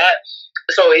context of that?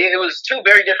 So it was 2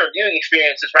 very different viewing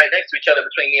experiences right next to each other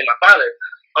between me and my father.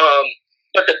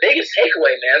 But the biggest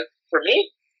takeaway, man, for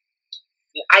me,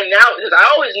 because I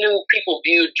always knew people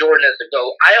viewed Jordan as the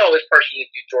GOAT. I always personally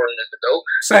viewed Jordan as the GOAT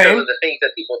because of the things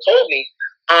that people told me.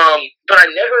 But I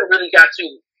never really got to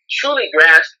truly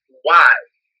grasp why.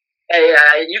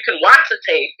 You can watch the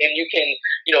tape and you can,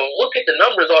 look at the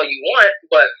numbers all you want,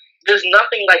 but there's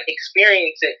nothing like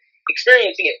experiencing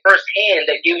it firsthand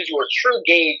that gives you a true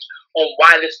gauge on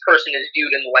why this person is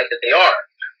viewed in the light that they are.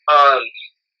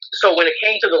 So when it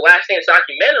came to the Last Dance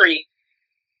documentary,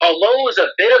 although it was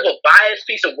a bit of a biased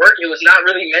piece of work, it was not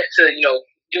really meant to,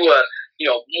 do a,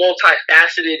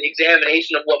 multifaceted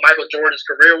examination of what Michael Jordan's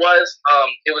career was.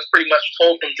 It was pretty much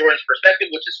told from Jordan's perspective,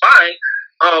 which is fine.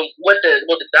 What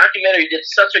the documentary did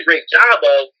such a great job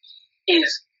of is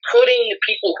putting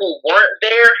people who weren't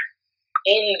there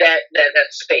in that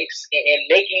space and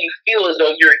making you feel as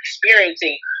though you're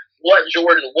experiencing what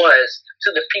Jordan was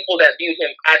to the people that viewed him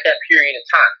at that period of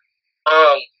time.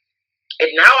 And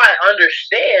now I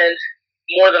understand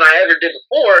more than I ever did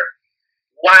before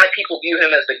why people view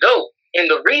him as the GOAT. And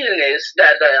the reason is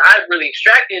that I really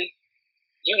extracted,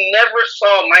 you never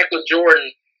saw Michael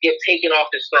Jordan get taken off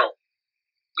his throne.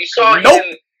 You saw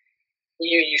him.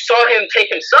 You saw him take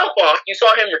himself off. You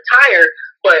saw him retire.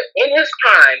 But in his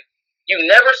prime, you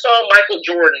never saw Michael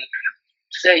Jordan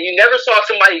say. You never saw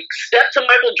somebody step to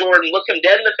Michael Jordan, look him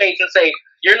dead in the face, and say,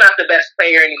 "You're not the best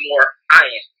player anymore. I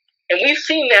am." And we've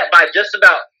seen that by just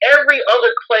about every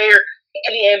other player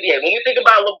in the NBA. When we think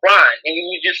about LeBron, and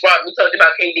we talked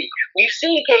about KD, we've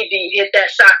seen KD hit that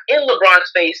shot in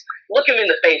LeBron's face, look him in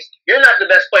the face. You're not the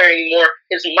best player anymore.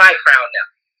 It's my crown now.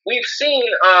 We've seen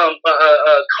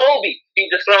Kobe be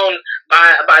dethroned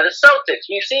by the Celtics.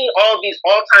 We've seen all of these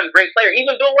all-time great players.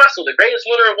 Even Bill Russell, the greatest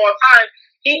winner of all time,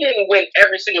 he didn't win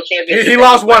every single championship. He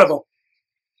lost one of them.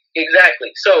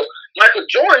 Exactly. So Michael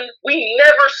Jordan, we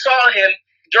never saw him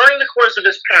during the course of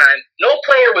his prime. No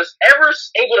player was ever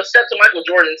able to step to Michael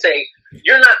Jordan and say,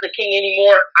 "You're not the king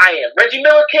anymore. I am." Reggie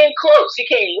Miller came close. He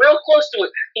came real close to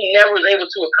it. He never was able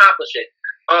to accomplish it.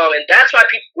 And that's why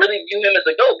people really view him as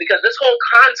the GOAT, because this whole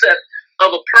concept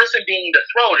of a person being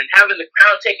dethroned and having the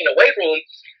crown taken away from him,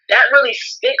 that really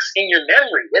sticks in your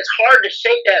memory. It's hard to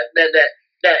shake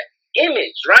that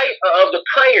image, right, of the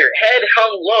player, head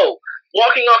hung low,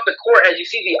 walking off the court as you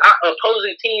see the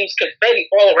opposing team's confetti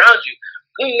fall around you.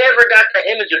 We never got that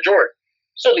image of Jordan.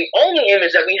 So the only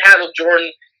image that we have of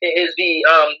Jordan is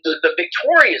the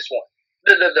victorious one.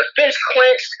 The fist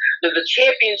clenched, the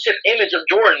championship image of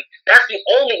Jordan. That's the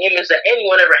only image that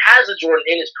anyone ever has of Jordan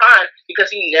in his prime,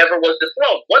 because he never was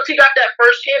dethroned. Once he got that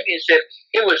first championship,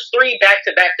 it was 3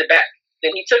 back-to-back-to-back.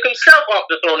 Then he took himself off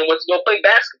the throne and went to go play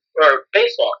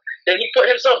baseball. Then he put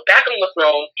himself back on the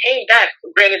throne, came back.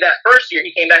 Granted, that first year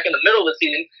he came back in the middle of the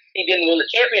season. He didn't win the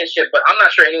championship, but I'm not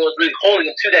sure anyone was really holding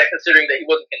him to that, considering that he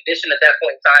wasn't conditioned at that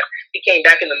point in time. He came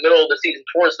back in the middle of the season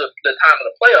towards the time of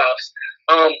the playoffs.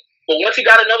 But once he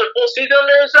got another full season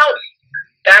under his belt,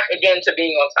 back again to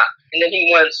being on top. And then he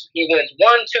wins 1,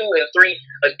 2, and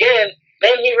 3 again.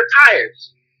 Then he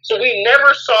retires. So we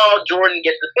never saw Jordan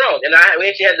get dethroned. And we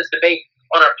actually had this debate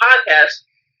on our podcast,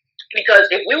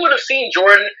 because if we would have seen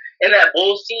Jordan and that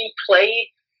Bulls team play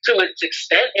to its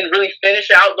extent and really finish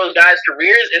out those guys'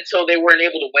 careers until they weren't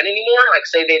able to win anymore, like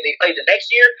say they played the next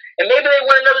year, and maybe they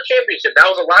won another championship. That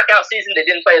was a lockout season. They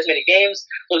didn't play as many games.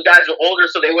 Those guys were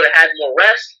older, so they would have had more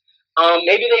rest.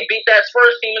 Maybe they beat that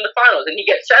Spurs team in the finals and he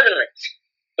gets 7 rings.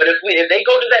 But if they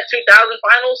go to that 2000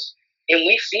 finals and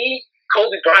we see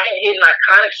Kobe Bryant hit an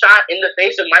iconic shot in the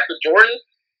face of Michael Jordan,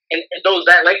 and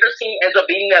that Lakers team ends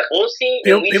up beating that Bulls team,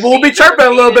 people will be chirping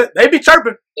a little bit. They be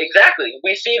chirping. Exactly.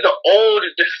 We see the old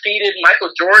defeated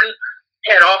Michael Jordan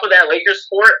head off of that Lakers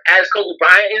court as Kobe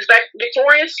Bryant is back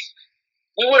victorious.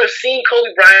 We would have seen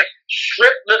Kobe Bryant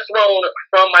strip the throne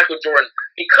from Michael Jordan.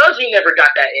 Because we never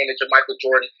got that image of Michael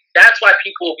Jordan, that's why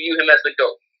people view him as the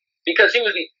GOAT. Because he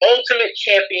was the ultimate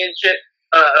champion,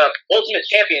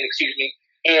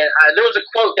 And there was a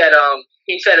quote that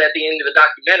he said at the end of the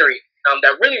documentary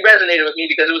that really resonated with me,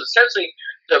 because it was essentially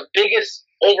the biggest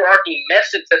overarching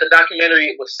message that the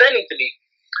documentary was sending to me.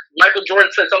 Michael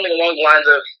Jordan said something along the lines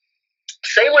of,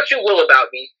 "Say what you will about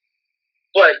me,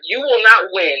 but you will not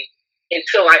win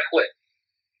until I quit."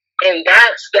 And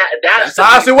that's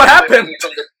honestly what happened.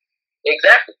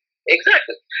 Exactly.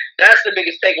 That's the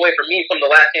biggest takeaway for me from the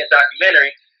Last Dance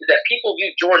documentary, is that people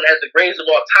view Jordan as the greatest of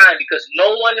all time, because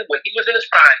no one, when he was in his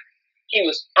prime, he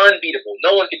was unbeatable.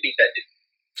 No one could beat that dude.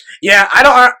 Yeah,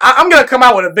 I'm going to come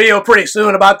out with a video pretty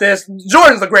soon about this.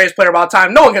 Jordan's the greatest player of all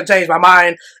time. No one can change my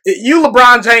mind. You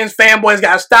LeBron James fanboys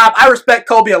got to stop. I respect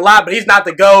Kobe a lot, but he's not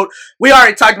the GOAT. We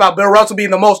already talked about Bill Russell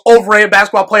being the most overrated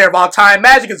basketball player of all time.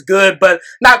 Magic is good, but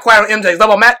not quite on MJ's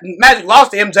level. Magic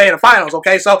lost to MJ in the finals,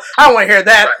 okay? So I don't want to hear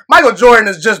that. Right. Michael Jordan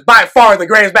is just by far the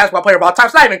greatest basketball player of all time.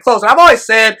 It's not even close. And I've always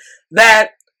said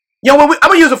that, you know, I'm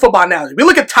going to use a football analogy. We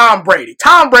look at Tom Brady.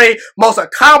 Tom Brady, most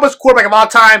accomplished quarterback of all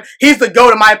time. He's the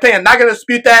GOAT in my opinion. Not going to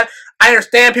dispute that. I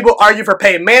understand people argue for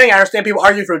Peyton Manning. I understand people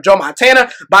argue for Joe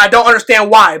Montana, but I don't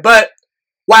understand why. But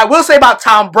what I will say about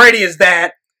Tom Brady is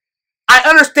that I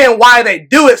understand why they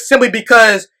do it, simply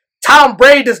because Tom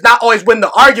Brady does not always win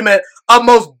the argument of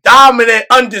most dominant,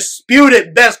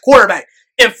 undisputed, best quarterback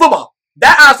in football.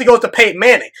 That honestly goes to Peyton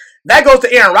Manning. That goes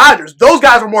to Aaron Rodgers. Those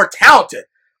guys were more talented.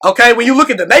 Okay, when you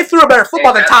look at them, they threw a better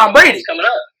football than Tom Brady.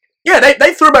 Yeah,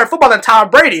 they threw a better football than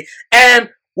Tom Brady. And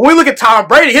when we look at Tom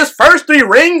Brady, his first 3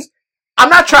 rings, I'm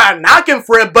not trying to knock him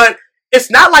for it, but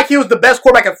it's not like he was the best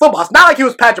quarterback in football. It's not like he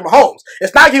was Patrick Mahomes.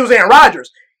 It's not like he was Aaron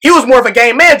Rodgers. He was more of a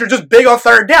game manager, just big on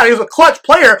third down. He was a clutch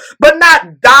player, but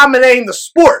not dominating the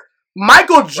sport.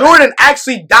 Michael Jordan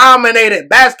actually dominated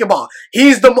basketball.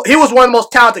 He was one of the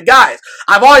most talented guys.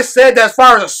 I've always said that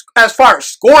as far as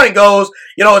scoring goes,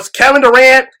 you know, it's Kevin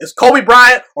Durant, it's Kobe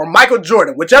Bryant, or Michael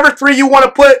Jordan. Whichever 3 you want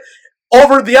to put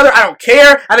over the other, I don't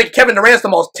care. I think Kevin Durant's the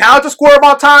most talented scorer of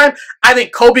all time. I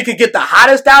think Kobe could get the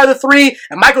hottest out of the 3,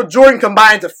 and Michael Jordan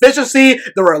combines efficiency,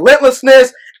 the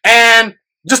relentlessness, and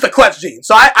just a clutch gene.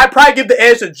 So I probably give the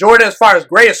edge to Jordan as far as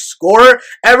greatest scorer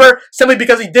ever, simply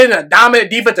because he did in a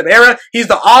dominant defensive era. He's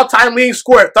the all-time leading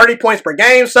scorer at 30 points per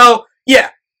game. So,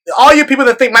 yeah, all you people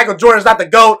that think Michael Jordan's not the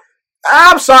GOAT,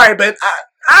 I'm sorry, but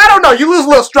I don't know. You lose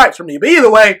little stripes for me. But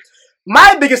either way,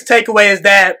 my biggest takeaway is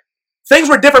that things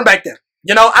were different back then.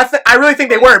 You know, I really think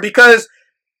they were, because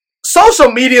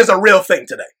social media is a real thing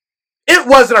today. It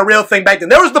wasn't a real thing back then.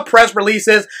 There was the press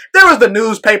releases, there was the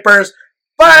newspapers,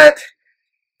 but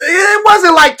it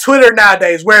wasn't like Twitter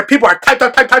nowadays where people are type,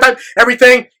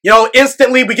 everything. You know,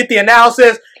 instantly we get the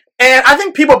analysis. And I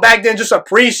think people back then just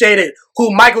appreciated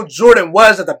who Michael Jordan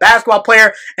was as a basketball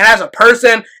player and as a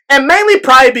person. And mainly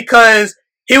probably because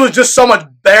he was just so much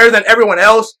better than everyone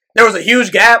else. There was a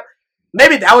huge gap.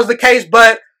 Maybe that was the case,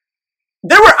 but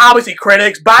there were obviously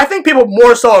critics, but I think people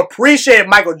more so appreciated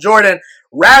Michael Jordan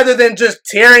rather than just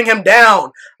tearing him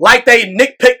down like they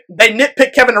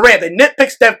nitpick Kevin Durant, they nitpick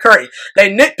Steph Curry, they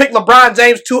nitpick LeBron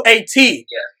James to a T.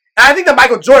 Yeah. And I think that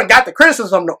Michael Jordan got the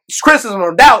criticism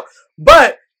no doubt,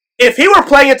 but if he were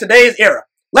playing in today's era,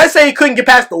 let's say he couldn't get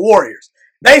past the Warriors,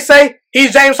 they say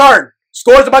he's James Harden,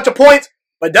 scores a bunch of points,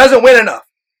 but doesn't win enough.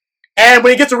 And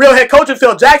when he gets a real head coach in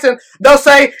Phil Jackson, they'll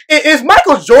say, is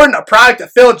Michael Jordan a product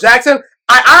of Phil Jackson?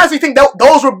 I honestly think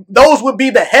those would be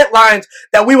the headlines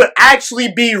that we would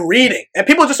actually be reading. And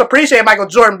people just appreciated Michael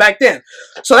Jordan back then.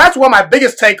 So that's one of my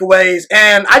biggest takeaways.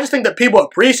 And I just think that people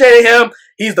appreciated him.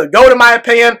 He's the GOAT in my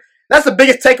opinion. That's the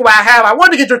biggest takeaway I have. I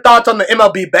wanted to get your thoughts on the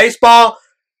MLB baseball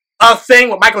thing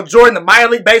with Michael Jordan, the minor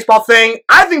league baseball thing.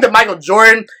 I think that Michael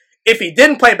Jordan, if he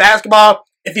didn't play basketball,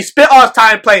 if he spent all his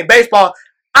time playing baseball,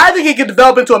 I think he could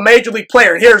develop into a major league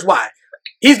player, and here's why.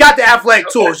 He's got the athletic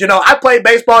tools. I played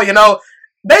baseball,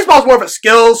 baseball's more of a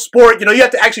skills sport. You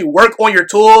have to actually work on your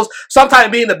tools. Sometimes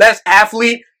being the best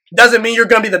athlete doesn't mean you're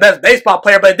going to be the best baseball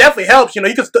player, but it definitely helps. You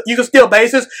can steal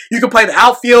bases. You can play the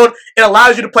outfield. It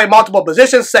allows you to play multiple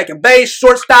positions, second base,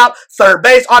 shortstop, third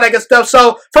base, all that good stuff.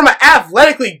 So from an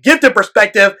athletically gifted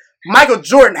perspective, Michael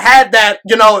Jordan had that,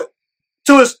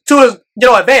 to his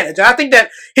advantage. And I think that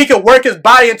he could work his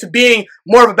body into being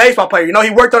more of a baseball player. He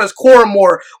worked on his core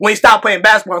more when he stopped playing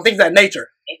basketball and things of that nature.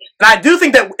 And I do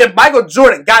think that if Michael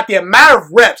Jordan got the amount of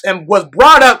reps and was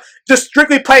brought up just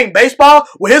strictly playing baseball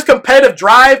with his competitive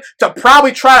drive to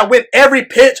probably try to win every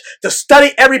pitch, to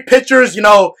study every pitcher's,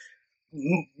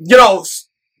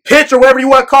 pitch or whatever you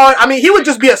want to call it. He would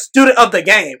just be a student of the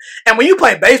game. And when you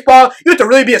play baseball, you have to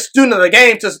really be a student of the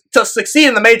game to succeed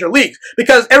in the major leagues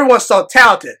because everyone's so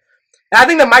talented. And I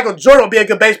think that Michael Jordan would be a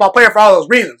good baseball player for all those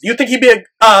reasons. You think he'd be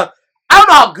I don't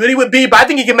know how good he would be, but I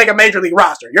think he can make a major league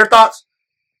roster. Your thoughts?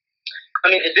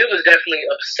 The dude was definitely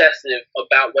obsessive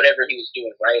about whatever he was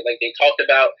doing, right? Like, they talked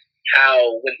about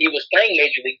how when he was playing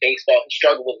Major League Baseball, he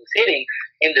struggled with his hitting,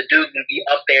 and the dude would be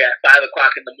up there at 5 o'clock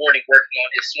in the morning working on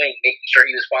his swing, making sure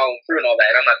he was following through and all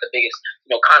that. And I'm not the biggest,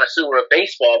 connoisseur of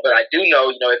baseball, but I do know,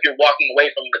 if you're walking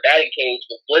away from the batting cage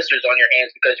with blisters on your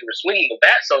hands because you were swinging the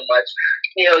bat so much,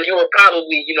 you were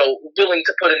probably, willing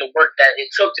to put in the work that it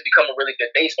took to become a really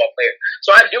good baseball player.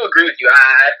 So I do agree with you.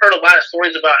 I've heard a lot of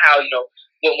stories about how,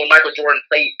 when Michael Jordan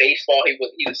played baseball, he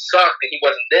sucked and he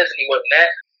wasn't this and he wasn't that.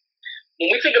 When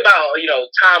we think about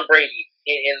Tom Brady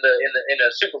in a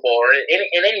Super Bowl or in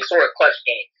any sort of clutch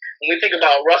game, when we think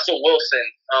about Russell Wilson,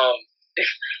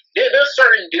 there's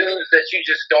certain dudes that you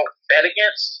just don't bet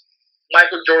against.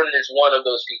 Michael Jordan is one of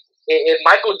those people. If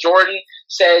Michael Jordan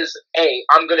says, "Hey,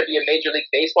 I'm going to be a Major League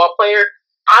Baseball player,"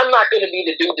 I'm not going to be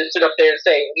the dude to sit up there and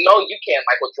say, "No, you can't,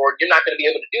 Michael Jordan. You're not going to be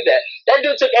able to do that." That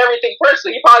dude took everything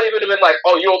personally. He probably would have been like,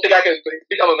 "Oh, you don't think I can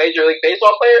become a Major League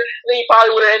Baseball player?" And then he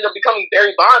probably would have ended up becoming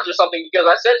Barry Bonds or something because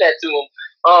I said that to him.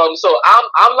 So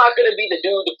I'm not going to be the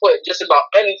dude to put just about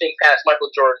anything past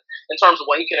Michael Jordan in terms of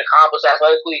what he can accomplish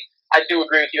athletically. I do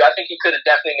agree with you. I think he could have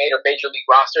definitely made a Major League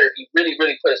roster if he really,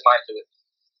 really put his mind to it.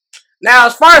 Now,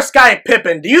 as far as Scottie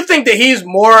Pippen, do you think that he's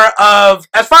more of,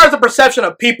 as far as the perception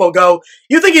of people go,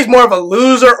 you think he's more of a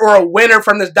loser or a winner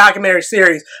from this documentary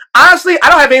series? Honestly, I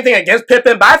don't have anything against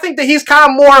Pippen, but I think that he's kind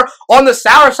of more on the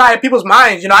sour side of people's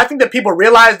minds. I think that people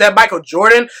realize that Michael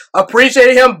Jordan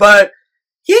appreciated him, but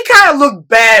he kind of looked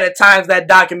bad at times, that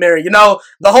documentary. The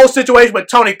whole situation with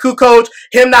Tony Kukoc,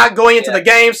 him not going into the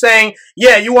game saying,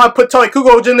 yeah, you want to put Tony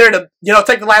Kukoc in there to,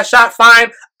 take the last shot,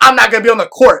 fine. I'm not going to be on the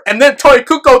court. And then Tony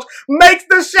Kukoc makes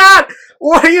the shot.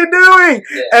 What are you doing?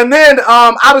 Yeah. And then,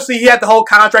 obviously, he had the whole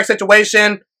contract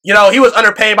situation. He was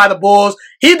underpaid by the Bulls.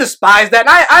 He despised that. And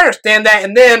I understand that.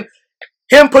 And then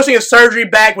him pushing his surgery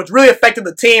back, which really affected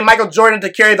the team. Michael Jordan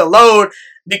to carry the load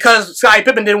because Scottie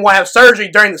Pippen didn't want to have surgery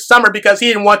during the summer because he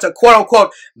didn't want to,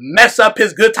 quote-unquote, mess up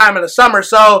his good time in the summer.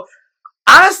 So,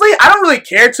 honestly, I don't really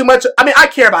care too much. I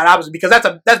care about it, obviously, because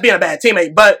that's being a bad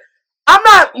teammate. But I'm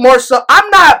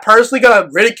not personally going to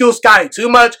ridicule Scottie too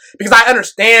much because I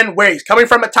understand where he's coming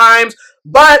from at times.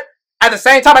 But at the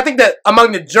same time, I think that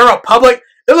among the general public,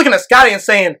 they're looking at Scottie and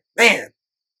saying, man,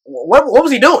 what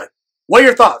was he doing? What are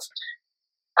your thoughts?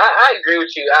 I agree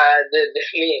with you.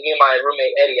 Me and my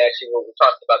roommate Eddie actually were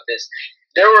talking about this.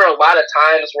 There were a lot of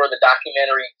times where the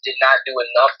documentary did not do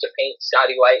enough to paint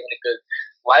Scottie Pippen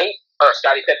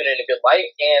in a good light.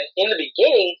 And in the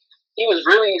beginning, he was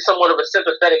really somewhat of a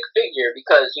sympathetic figure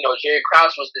because, Jerry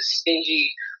Krause was this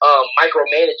stingy,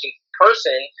 micromanaging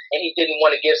person, and he didn't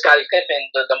want to give Scottie Pippen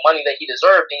the money that he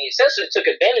deserved, and he essentially took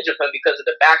advantage of him because of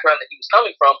the background that he was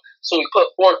coming from. So he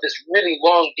put forth this really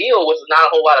long deal with not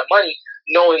a whole lot of money,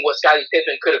 knowing what Scottie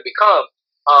Pippen could have become.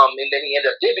 And then he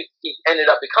ended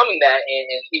up becoming that,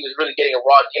 and he was really getting a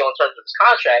raw deal in terms of his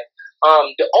contract.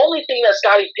 The only thing that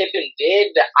Scottie Pippen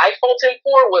did that I fault him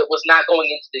for was not going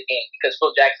into the game because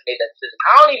Phil Jackson made that decision.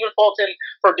 I don't even fault him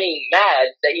for being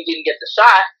mad that he didn't get the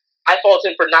shot. I fault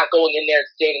him for not going in there and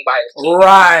standing by his team.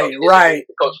 Right.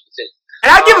 The coach's decision. And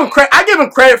I give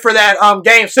him credit for that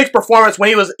Game 6 performance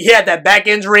when he had that back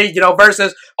injury,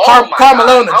 versus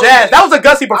Carmelo and the Jazz. That was a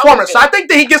gutsy performance. So I think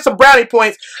that he gets some brownie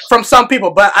points from some people,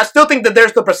 but I still think that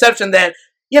there's the perception that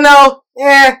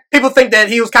people think that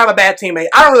he was kind of a bad teammate.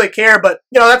 I don't really care, but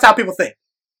that's how people think.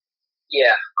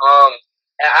 Yeah.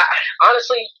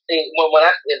 Honestly,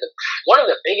 one of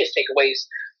the biggest takeaways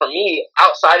for me,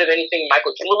 outside of anything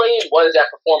Michael Jordan related, was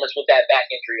that performance with that back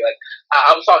injury. Like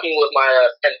I'm talking with my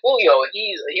friend Julio, and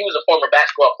he was a former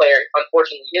basketball player.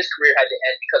 Unfortunately, his career had to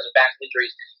end because of back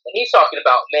injuries. And he's talking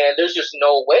about, man, there's just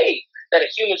no way that a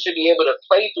human should be able to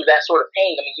play through that sort of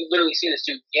pain. I mean, you literally see this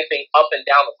dude gimping up and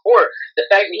down the court. The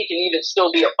fact that he can even still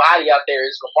be a body out there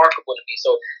is remarkable to me.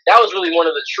 So that was really one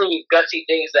of the truly gutsy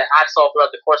things that I saw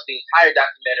throughout the course of the entire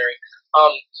documentary.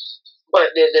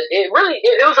 But it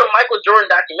was a Michael Jordan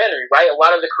documentary, right? A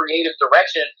lot of the creative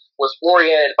direction was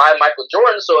oriented by Michael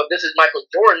Jordan. So if this is Michael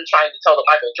Jordan trying to tell the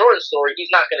Michael Jordan story,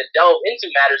 he's not going to delve into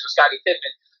matters of Scottie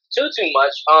Pippen too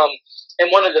much.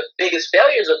 And one of the biggest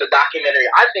failures of the documentary,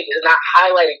 I think, is not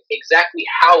highlighting exactly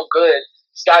how good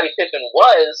Scottie Pippen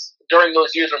was during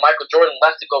those years when Michael Jordan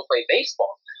left to go play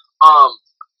baseball.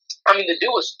 I mean, the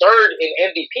dude was third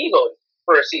in MVP voting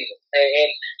for a season. And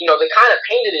they kind of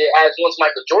painted it as once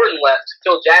Michael Jordan left,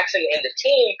 Phil Jackson and the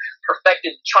team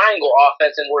perfected the triangle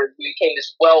offense and became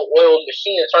this well-oiled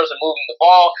machine in terms of moving the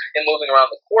ball and moving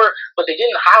around the court. But they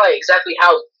didn't highlight exactly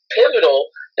how pivotal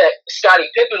that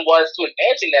Scottie Pippen was to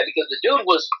advancing that, because the dude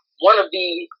was one of the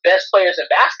best players in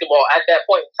basketball at that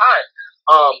point in time.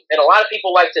 And a lot of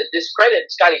people like to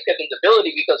discredit Scottie Pippen's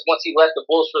ability because once he left the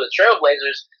Bulls for the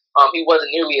Trailblazers, he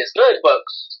wasn't nearly as good. But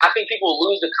I think people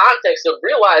lose the context of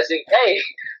realizing, hey,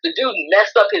 the dude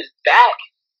messed up his back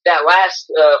that last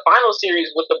final series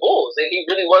with the Bulls, and he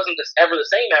really wasn't ever the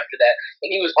same after that.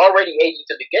 And he was already aging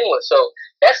to begin with. So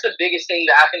that's the biggest thing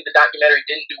that I think the documentary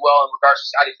didn't do well in regards to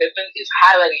Scottie Pippen, is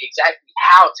highlighting exactly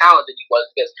how talented he was.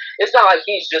 Because it's not like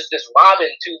he's just this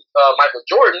Robin to Michael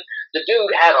Jordan. The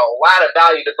dude had a lot of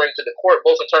value to bring to the court,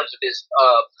 both in terms of his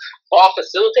ball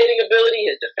facilitating ability,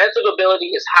 his defensive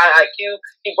ability, his high IQ.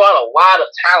 He brought a lot of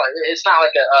talent. It's not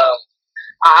like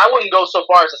I wouldn't go so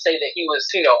far as to say that he was,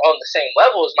 on the same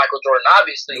level as Michael Jordan,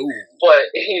 obviously. Ooh. But,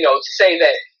 to say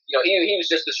that, he was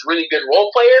just this really good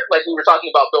role player, like we were talking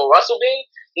about Bill Russell being,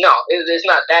 no, it's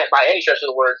not that by any stretch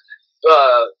of the word.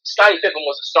 Scottie Pippen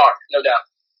was a star, no doubt.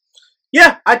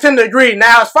 Yeah, I tend to agree.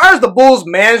 Now, as far as the Bulls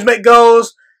management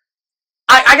goes,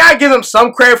 I gotta give him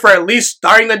some credit for at least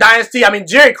starting the dynasty. I mean,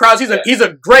 Jerry Krause, he's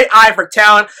a great eye for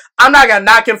talent. I'm not gonna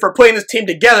knock him for putting this team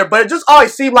together, but it just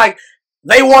always seemed like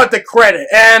they want the credit.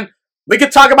 And we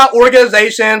could talk about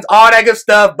organizations, all that good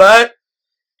stuff, but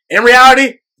in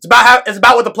reality, it's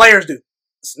about what the players do.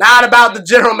 It's not about the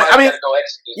general man.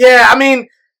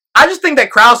 I just think that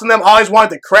Krause and them always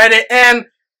wanted the credit, and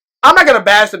I'm not going to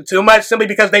bash them too much simply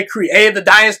because they created the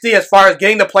dynasty as far as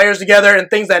getting the players together and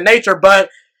things of that nature. But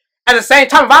at the same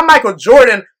time, if I'm Michael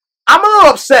Jordan, I'm a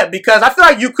little upset because I feel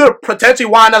like you could potentially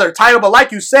won another title. But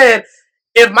like you said,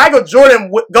 if Michael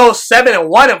Jordan goes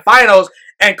 7-1 in finals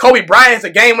and Kobe Bryant's a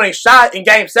game-winning shot in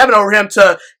Game 7 over him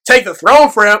to take the throne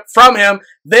from him,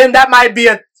 then that might be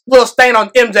a little stain on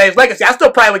MJ's legacy. I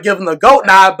still probably would give him the GOAT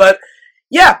nod, but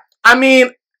yeah, I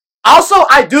mean, also,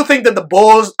 I do think that the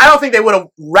Bulls, I don't think they would have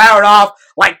rattled off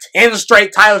like 10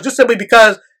 straight titles just simply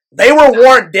because they were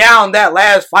worn down that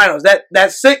last finals.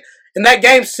 In that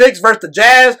Game 6 versus the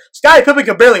Jazz, Scottie Pippen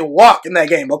could barely walk in that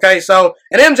game, okay? So,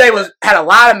 and MJ had a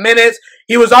lot of minutes.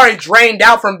 He was already drained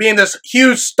out from being this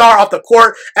huge star off the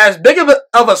court. As big of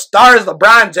a star as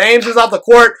LeBron James is off the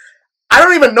court, I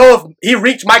don't even know if he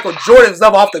reached Michael Jordan's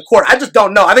level off the court. I just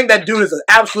don't know. I think that dude is an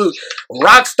absolute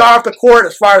rock star off the court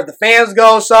as far as the fans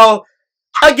go. So,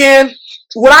 again,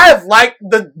 would I have liked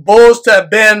the Bulls to have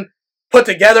been put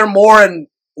together more and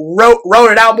wrote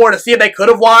it out more to see if they could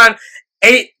have won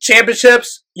 8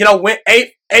 championships, went 8-0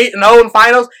 in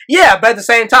finals? Yeah, but at the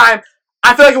same time,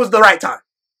 I feel like it was the right time.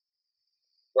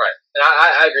 Right. And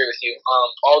I agree with you.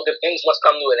 All good things must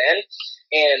come to an end.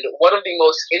 And one of the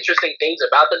most interesting things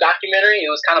about the documentary, it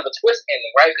was kind of a twist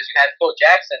ending, right? Because you had Phil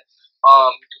Jackson,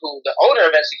 who the owner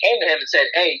eventually came to him and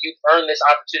said, hey, you've earned this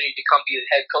opportunity to come be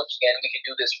the head coach again, and we can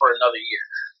do this for another year.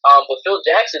 But Phil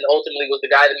Jackson ultimately was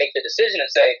the guy to make the decision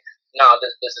and say, no,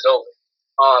 this is over.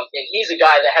 And he's a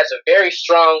guy that has a very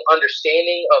strong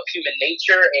understanding of human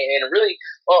nature and really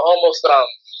almost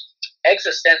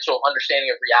existential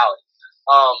understanding of reality.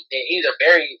 And he's a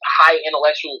very high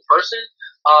intellectual person.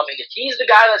 And if he's the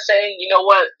guy that's saying, you know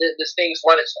what, this thing's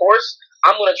run its course,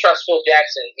 I'm going to trust Phil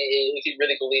Jackson if he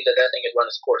really believed that thing had run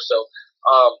its course. So,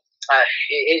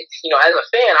 as a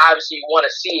fan, obviously you want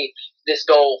to see this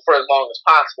go for as long as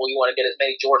possible. You want to get as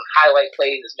many Jordan highlight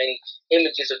plays, as many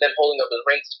images of them holding up his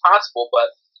rings as possible.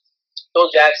 But Phil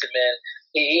Jackson, man,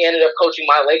 he ended up coaching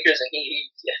my Lakers, and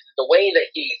the way that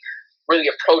he really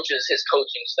approaches his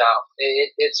coaching style,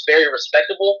 it's very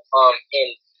respectable. And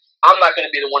I'm not going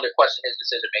to be the one to question his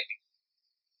decision making.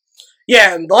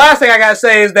 Yeah, and the last thing I gotta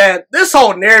say is that this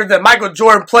whole narrative that Michael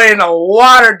Jordan played in a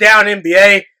watered down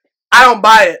NBA, I don't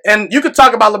buy it. And you could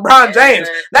talk about LeBron James.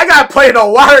 That guy played in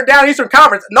a watered down Eastern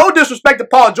Conference. No disrespect to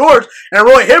Paul George and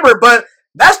Roy Hibbert, but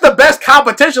that's the best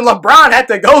competition LeBron had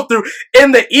to go through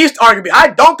in the East, arguably. I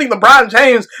don't think LeBron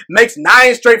James makes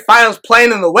 9 straight finals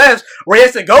playing in the West, where he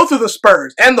has to go through the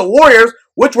Spurs and the Warriors,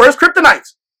 which were his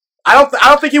kryptonites. I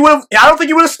don't think he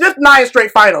would have sniffed 9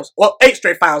 straight finals. Well, 8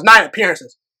 straight finals, 9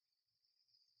 appearances.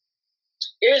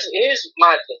 Here's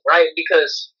my thing, right?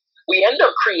 Because we end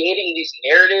up creating these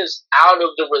narratives out of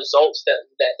the results that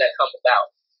come about.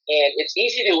 And it's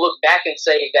easy to look back and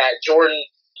say that Jordan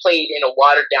played in a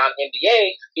watered-down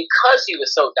NBA because he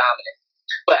was so dominant.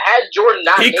 But had Jordan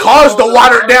not... He caused the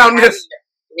watered-downness.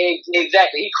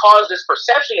 Exactly. He caused this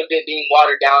perception of it being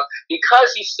watered down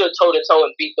because he stood toe-to-toe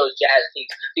and beat those Jazz teams,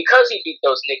 because he beat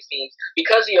those Knicks teams,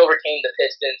 because he overcame the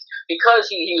Pistons, because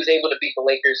he was able to beat the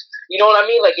Lakers. You know what I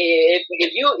mean? Like,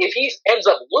 if he ends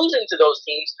up losing to those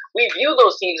teams, we view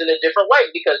those teams in a different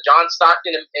light because John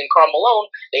Stockton and Karl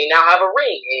Malone, they now have a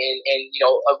ring. And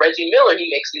Reggie Miller, he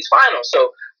makes these finals.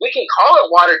 So we can call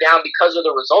it watered down because of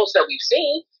the results that we've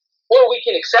seen. Or we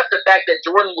can accept the fact that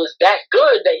Jordan was that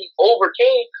good that he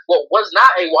overcame what was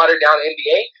not a watered-down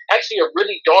NBA, actually a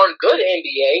really darn good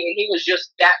NBA, and he was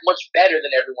just that much better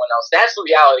than everyone else. That's the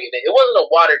reality of it. It wasn't a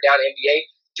watered-down NBA.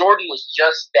 Jordan was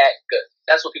just that good.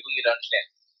 That's what people need to understand.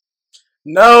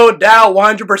 No doubt,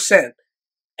 100%.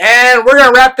 And we're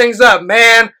going to wrap things up,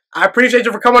 man. I appreciate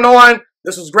you for coming on.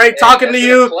 This was great talking to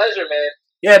you. It's a pleasure, man.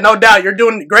 Yeah, no doubt. You're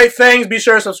doing great things. Be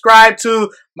sure to subscribe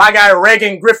to my guy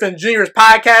Reagan Griffin Jr.'s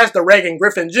podcast, The Reagan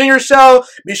Griffin Jr. Show.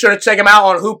 Be sure to check him out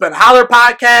on Hoop and Holler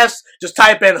podcast. Just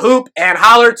type in Hoop and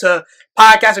Holler to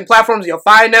podcasting platforms. You'll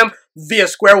find them via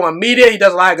Square One Media. He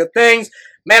does a lot of good things.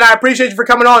 Man, I appreciate you for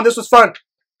coming on. This was fun.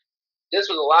 This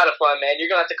was a lot of fun, man. You're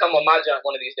going to have to come on my jump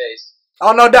one of these days.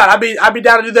 Oh, no doubt. I'd be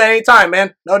down to do that anytime,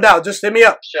 man. No doubt. Just hit me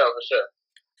up. For sure.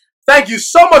 Thank you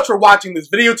so much for watching this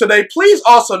video today. Please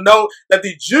also note that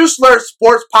the Juice Alert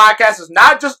Sports Podcast is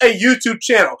not just a YouTube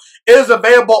channel. It is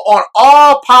available on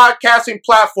all podcasting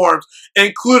platforms,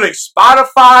 including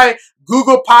Spotify,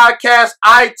 Google Podcasts,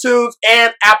 iTunes,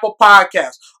 and Apple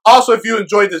Podcasts. Also, if you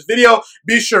enjoyed this video,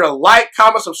 be sure to like,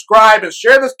 comment, subscribe, and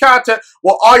share this content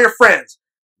with all your friends.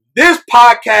 This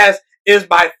podcast is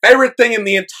my favorite thing in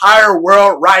the entire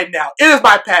world right now. It is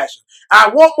my passion. I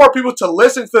want more people to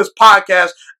listen to this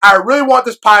podcast. I really want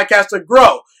this podcast to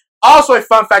grow. Also, a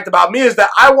fun fact about me is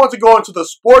that I want to go into the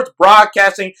sports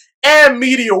broadcasting and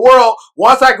media world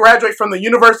once I graduate from the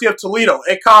University of Toledo,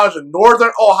 a college in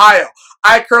Northern Ohio.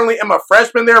 I currently am a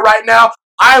freshman there right now.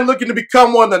 I am looking to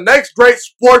become one of the next great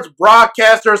sports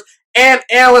broadcasters and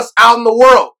analysts out in the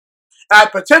world. And I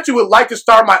potentially would like to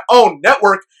start my own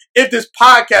network if this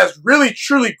podcast really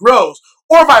truly grows.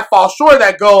 Or if I fall short of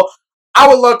that goal, I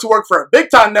would love to work for a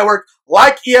big-time network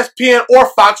like ESPN or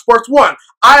Fox Sports 1.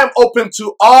 I am open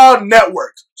to all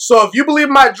networks. So if you believe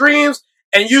in my dreams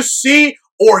and you see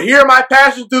or hear my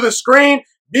passion through the screen,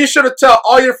 be sure to tell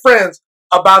all your friends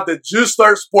about the Juice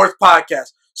Alert Sports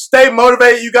Podcast. Stay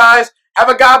motivated, you guys. Have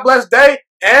a God-blessed day,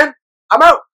 and I'm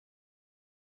out.